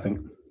muted, Ken, I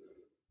think.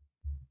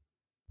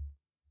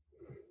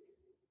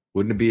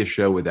 Wouldn't it be a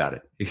show without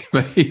it?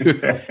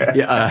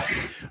 Yeah,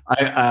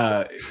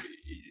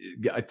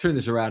 I turn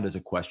this around as a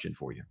question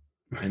for you.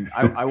 And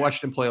I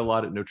watched him play a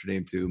lot at Notre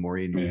Dame too.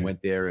 Maureen, we went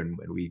there, and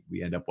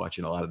we end up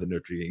watching a lot of the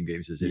Notre Dame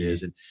games as it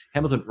is. And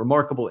Hamilton,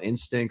 remarkable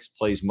instincts,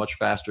 plays much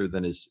faster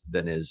than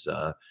his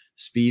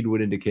speed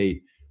would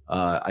indicate.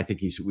 I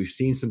think we've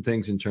seen some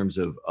things in terms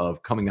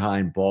of coming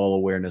behind, ball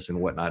awareness and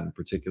whatnot, in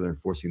particular, and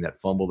forcing that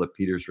fumble that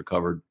Peters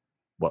recovered,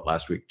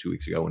 last week, 2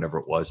 weeks ago, whenever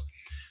it was.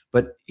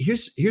 But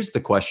here's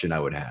the question I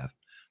would have.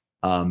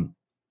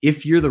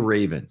 If you're the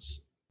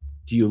Ravens,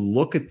 do you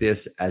look at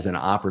this as an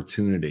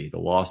opportunity, the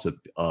loss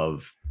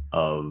of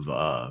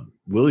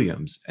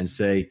Williams, and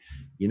say,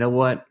 you know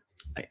what?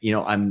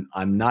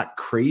 I'm not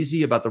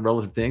crazy about the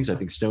relative things. I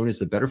think Stone is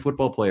the better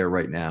football player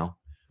right now,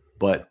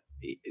 but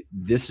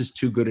this is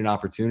too good an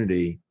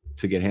opportunity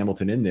to get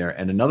Hamilton in there,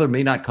 and another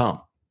may not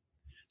come.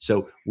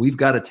 So we've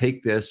got to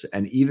take this,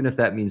 and even if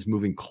that means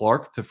moving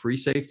Clark to free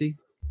safety,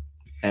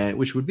 and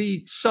which would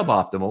be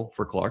suboptimal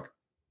for Clark,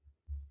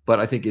 but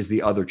I think is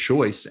the other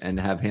choice, and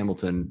have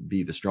Hamilton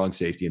be the strong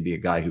safety and be a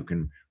guy who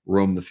can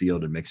roam the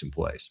field and make some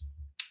plays.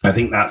 I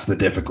think that's the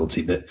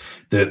difficulty. That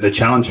the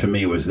challenge for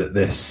me was that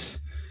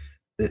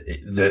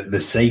the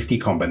safety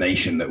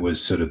combination that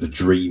was sort of the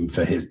dream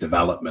for his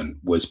development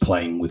was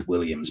playing with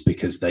Williams,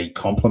 because they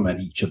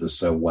complement each other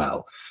so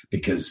well.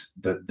 Because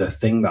the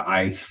thing that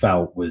I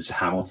felt was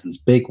Hamilton's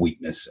big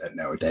weakness at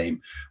Notre Dame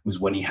was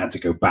when he had to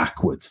go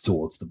backwards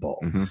towards the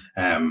ball,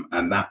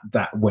 and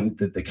that when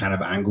the kind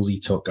of angles he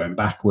took going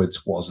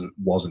backwards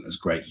wasn't as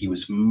great. He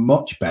was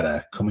much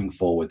better coming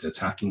forwards,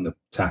 attacking the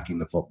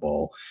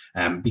football,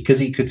 because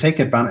he could take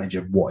advantage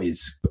of what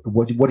is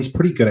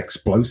pretty good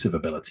explosive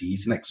ability.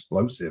 He's an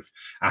explosive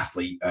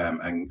athlete,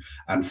 and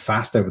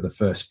fast over the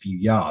first few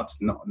yards,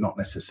 not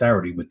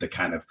necessarily with the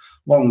kind of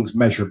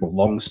measurable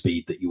long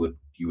speed that you would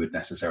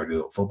necessarily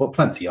look for, but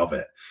plenty of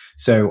it.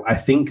 So I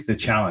think the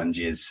challenge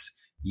is,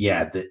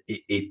 that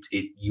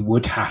you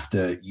would have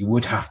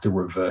to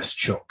reverse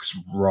Chuck's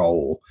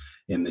role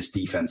in this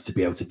defense to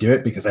be able to do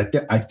it, because I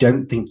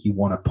don't think you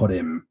want to put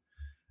him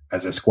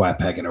as a square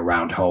peg in a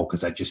round hole,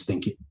 because I just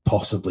think it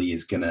possibly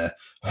is going to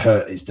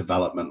hurt his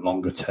development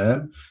longer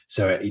term.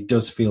 So it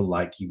does feel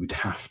like you would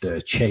have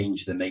to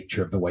change the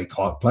nature of the way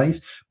Clark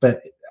plays, but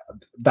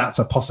that's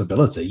a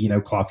possibility.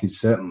 Clark is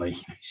certainly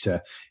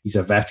he's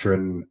a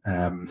veteran,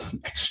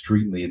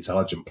 extremely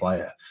intelligent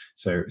player.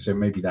 So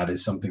maybe that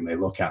is something they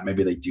look at.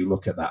 Maybe they do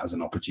look at that as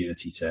an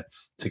opportunity to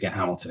get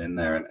Hamilton in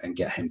there and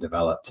get him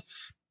developed.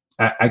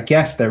 I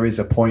guess there is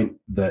a point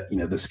that,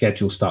 the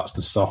schedule starts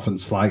to soften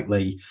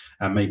slightly,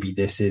 and maybe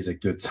this is a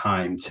good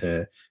time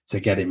to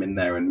get him in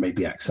there and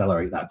maybe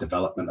accelerate that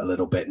development a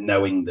little bit,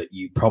 knowing that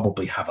you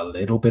probably have a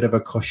little bit of a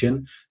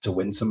cushion to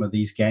win some of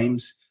these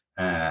games,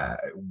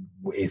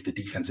 if the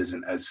defense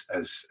isn't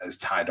as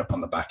tied up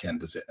on the back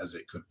end as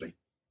it could be.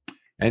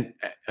 And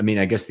I mean,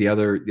 I guess the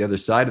other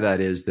side of that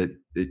is that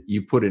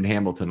you put in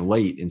Hamilton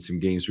late in some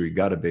games where you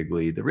got a big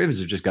lead. The Ravens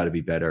have just got to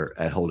be better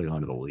at holding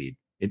on to the lead.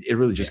 It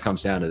really just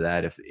comes down to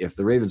that. If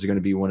the Ravens are going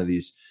to be one of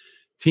these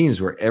teams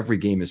where every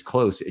game is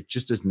close, it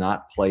just does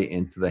not play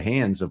into the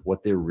hands of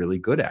what they're really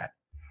good at.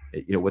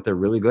 What they're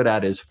really good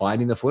at is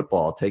finding the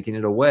football, taking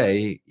it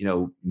away,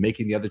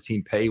 making the other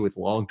team pay with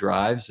long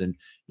drives. And,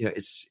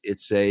 it's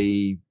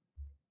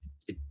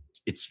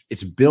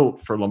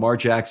built for Lamar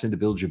Jackson to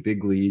build your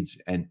big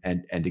leads and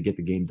to get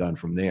the game done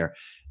from there.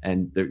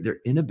 And their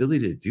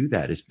inability to do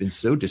that has been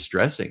so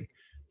distressing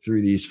through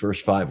these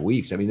first 5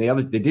 weeks. I mean,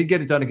 they did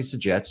get it done against the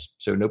Jets,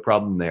 so no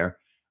problem there.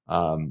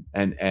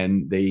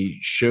 And they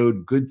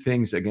showed good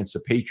things against the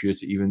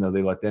Patriots, even though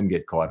they let them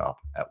get caught up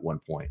at one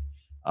point.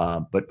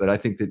 But I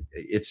think that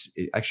it's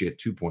actually at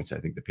 2 points. I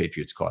think the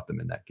Patriots caught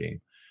them in that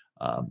game.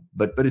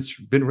 But it's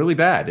been really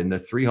bad in the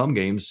 3 home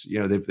games.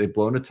 They've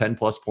blown a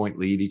 10+ point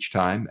lead each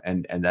time,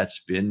 and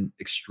that's been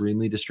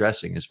extremely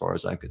distressing as far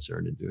as I'm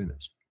concerned in doing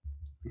this.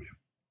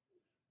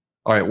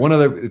 All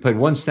right, they played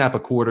one snap a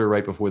quarter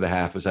right before the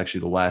half. Was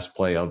actually the last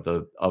play of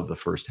the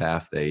first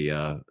half. They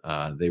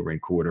were in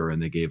quarter, and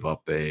they gave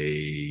up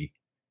actually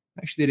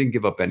they didn't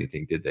give up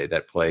anything, did they?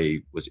 That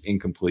play was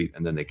incomplete,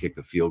 and then they kicked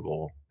the field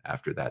goal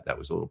after that. That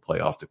was a little play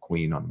off to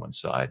Queen on one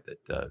side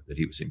that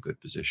he was in good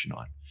position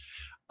on.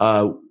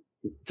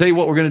 Tell you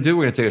what we're going to do.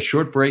 We're going to take a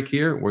short break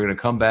here. We're going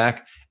to come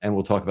back, and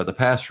we'll talk about the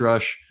pass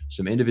rush,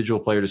 some individual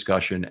player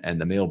discussion,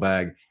 and the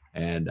mailbag.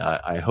 And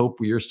I hope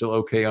you're still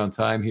okay on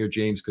time here,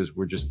 James, because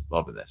we're just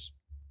loving this.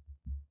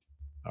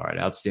 All right,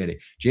 outstanding.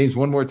 James,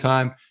 one more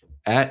time,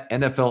 at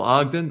NFL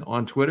Ogden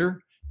on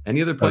Twitter.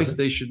 Any other place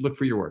they should look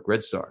for your work?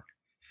 Red Star.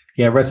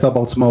 Yeah, Red Star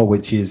Baltimore,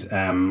 which is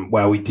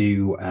where we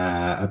do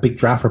a big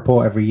draft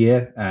report every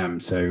year.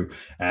 So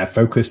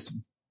focused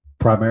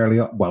primarily,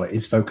 it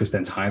is focused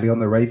entirely on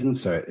the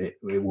Ravens. So it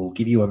will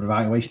give you an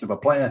evaluation of a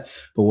player,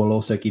 but we'll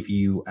also give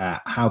you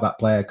how that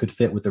player could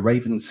fit with the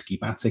Ravens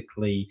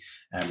schematically,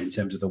 in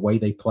terms of the way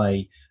they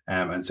play.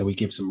 And so we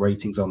give some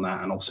ratings on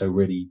that, and also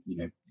really,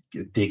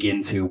 dig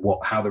into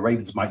how the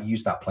Ravens might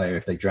use that player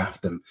if they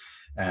draft them.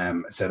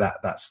 So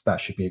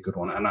that should be a good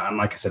one. And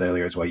like I said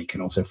earlier as well, you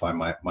can also find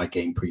my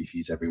game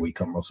previews every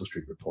week on Russell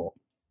Street Report.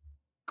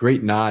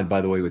 Great nod,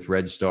 by the way, with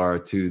Red Star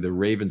to the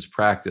Ravens'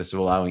 practice of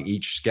allowing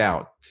each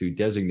scout to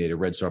designate a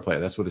Red Star player.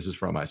 That's what this is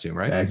from, I assume,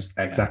 right?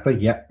 Exactly.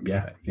 Yeah.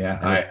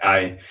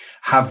 I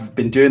have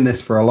been doing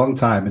this for a long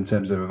time in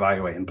terms of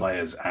evaluating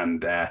players,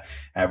 and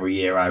every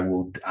year I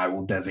will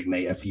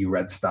designate a few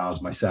Red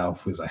Stars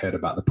myself, because I heard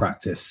about the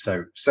practice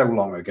so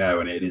long ago,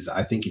 and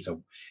I think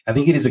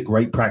it is a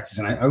great practice,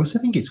 and I also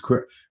think it's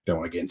don't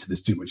want to get into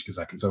this too much because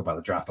I can talk about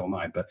the draft all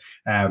night, but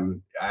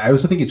I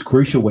also think it's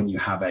crucial when you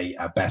have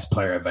a best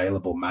player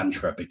available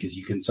mantra, because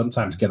you can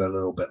sometimes get a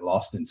little bit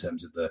lost in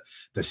terms of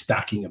the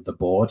stacking of the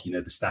board.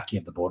 The stacking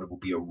of the board will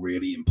be a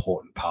really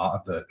important part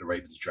of the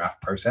Ravens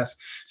draft process.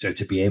 So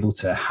to be able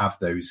to have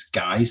those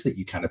guys that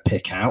you kind of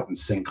pick out and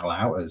single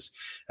out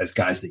as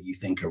guys that you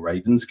think are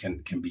Ravens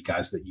can be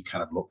guys that you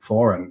kind of look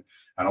for. And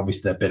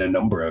obviously there have been a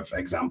number of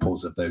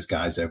examples of those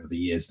guys over the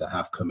years that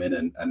have come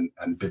in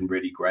and been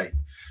really great.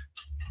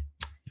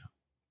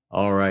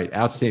 All right.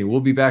 Outstanding.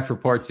 We'll be back for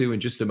part 2 in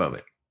just a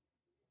moment.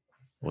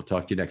 We'll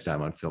talk to you next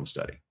time on Film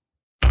Study.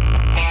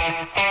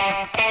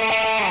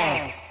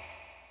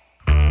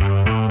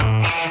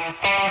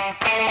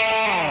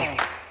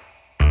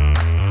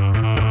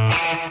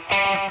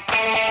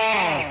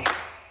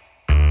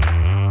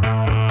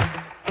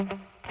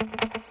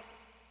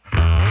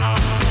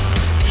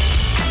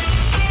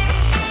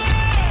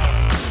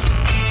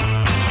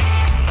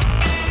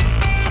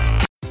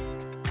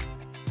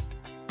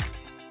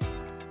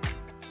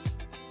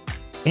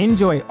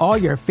 Enjoy all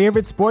your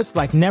favorite sports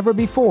like never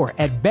before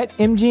at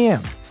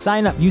BetMGM.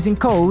 Sign up using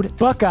code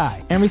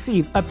Buckeye and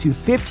receive up to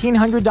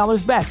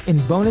 $1,500 back in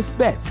bonus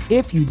bets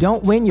if you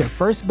don't win your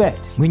first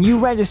bet. When you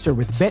register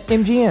with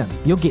BetMGM,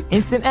 you'll get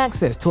instant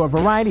access to a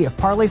variety of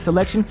parlay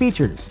selection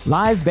features,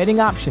 live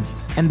betting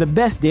options, and the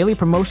best daily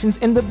promotions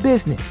in the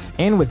business.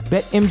 And with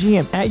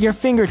BetMGM at your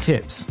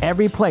fingertips,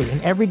 every play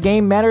and every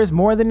game matters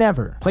more than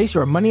ever. Place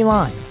your money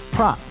line,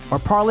 prop, or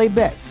parlay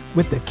bets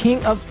with the king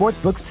of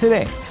sportsbooks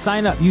today.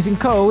 Sign up using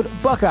code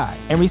Buckeye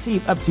and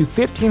receive up to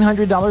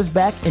 $1,500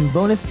 back in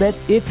bonus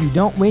bets if you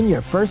don't win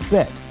your first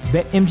bet.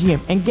 BetMGM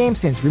and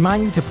GameSense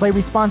remind you to play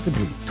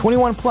responsibly.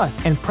 21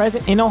 plus and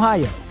present in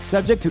Ohio,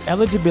 subject to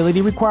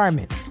eligibility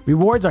requirements.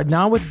 Rewards are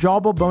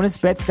non-withdrawable bonus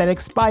bets that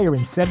expire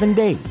in 7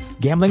 days.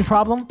 Gambling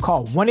problem?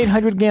 Call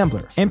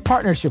 1-800-GAMBLER. In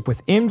partnership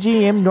with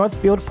MGM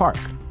Northfield Park.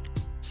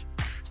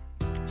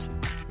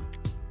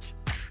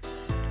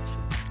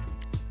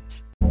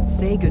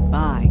 Say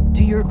goodbye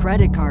to your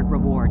credit card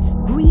rewards.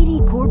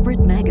 Greedy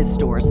corporate mega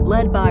stores,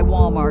 led by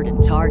Walmart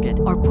and Target,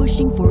 are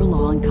pushing for a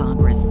law in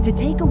Congress to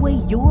take away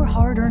your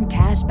hard-earned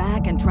cash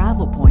back and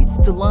travel points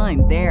to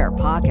line their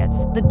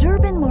pockets. The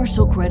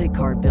Durbin-Marshall credit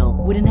card bill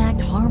would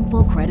enact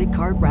harmful credit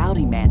card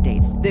routing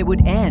mandates that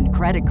would end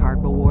credit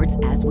card rewards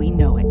as we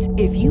know it.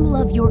 If you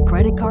love your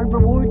credit card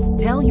rewards,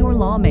 tell your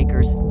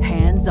lawmakers,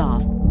 hands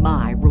off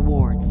my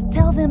rewards.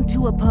 Tell them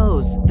to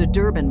oppose the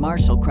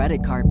Durbin-Marshall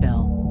credit card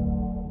bill.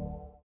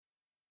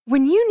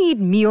 When you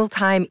need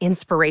mealtime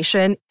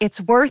inspiration,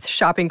 it's worth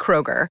shopping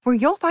Kroger, where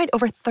you'll find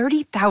over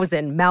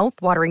 30,000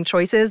 mouth-watering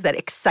choices that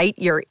excite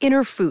your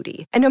inner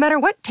foodie. And no matter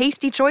what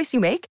tasty choice you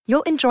make,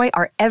 you'll enjoy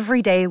our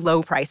everyday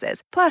low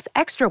prices, plus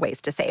extra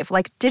ways to save,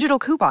 like digital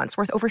coupons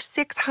worth over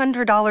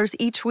 $600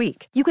 each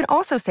week. You can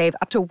also save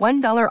up to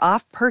 $1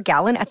 off per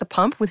gallon at the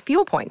pump with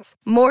fuel points.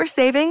 More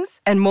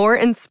savings and more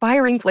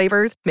inspiring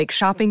flavors make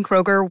shopping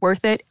Kroger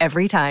worth it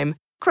every time.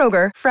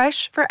 Kroger,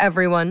 fresh for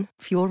everyone.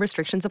 Fuel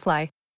restrictions apply.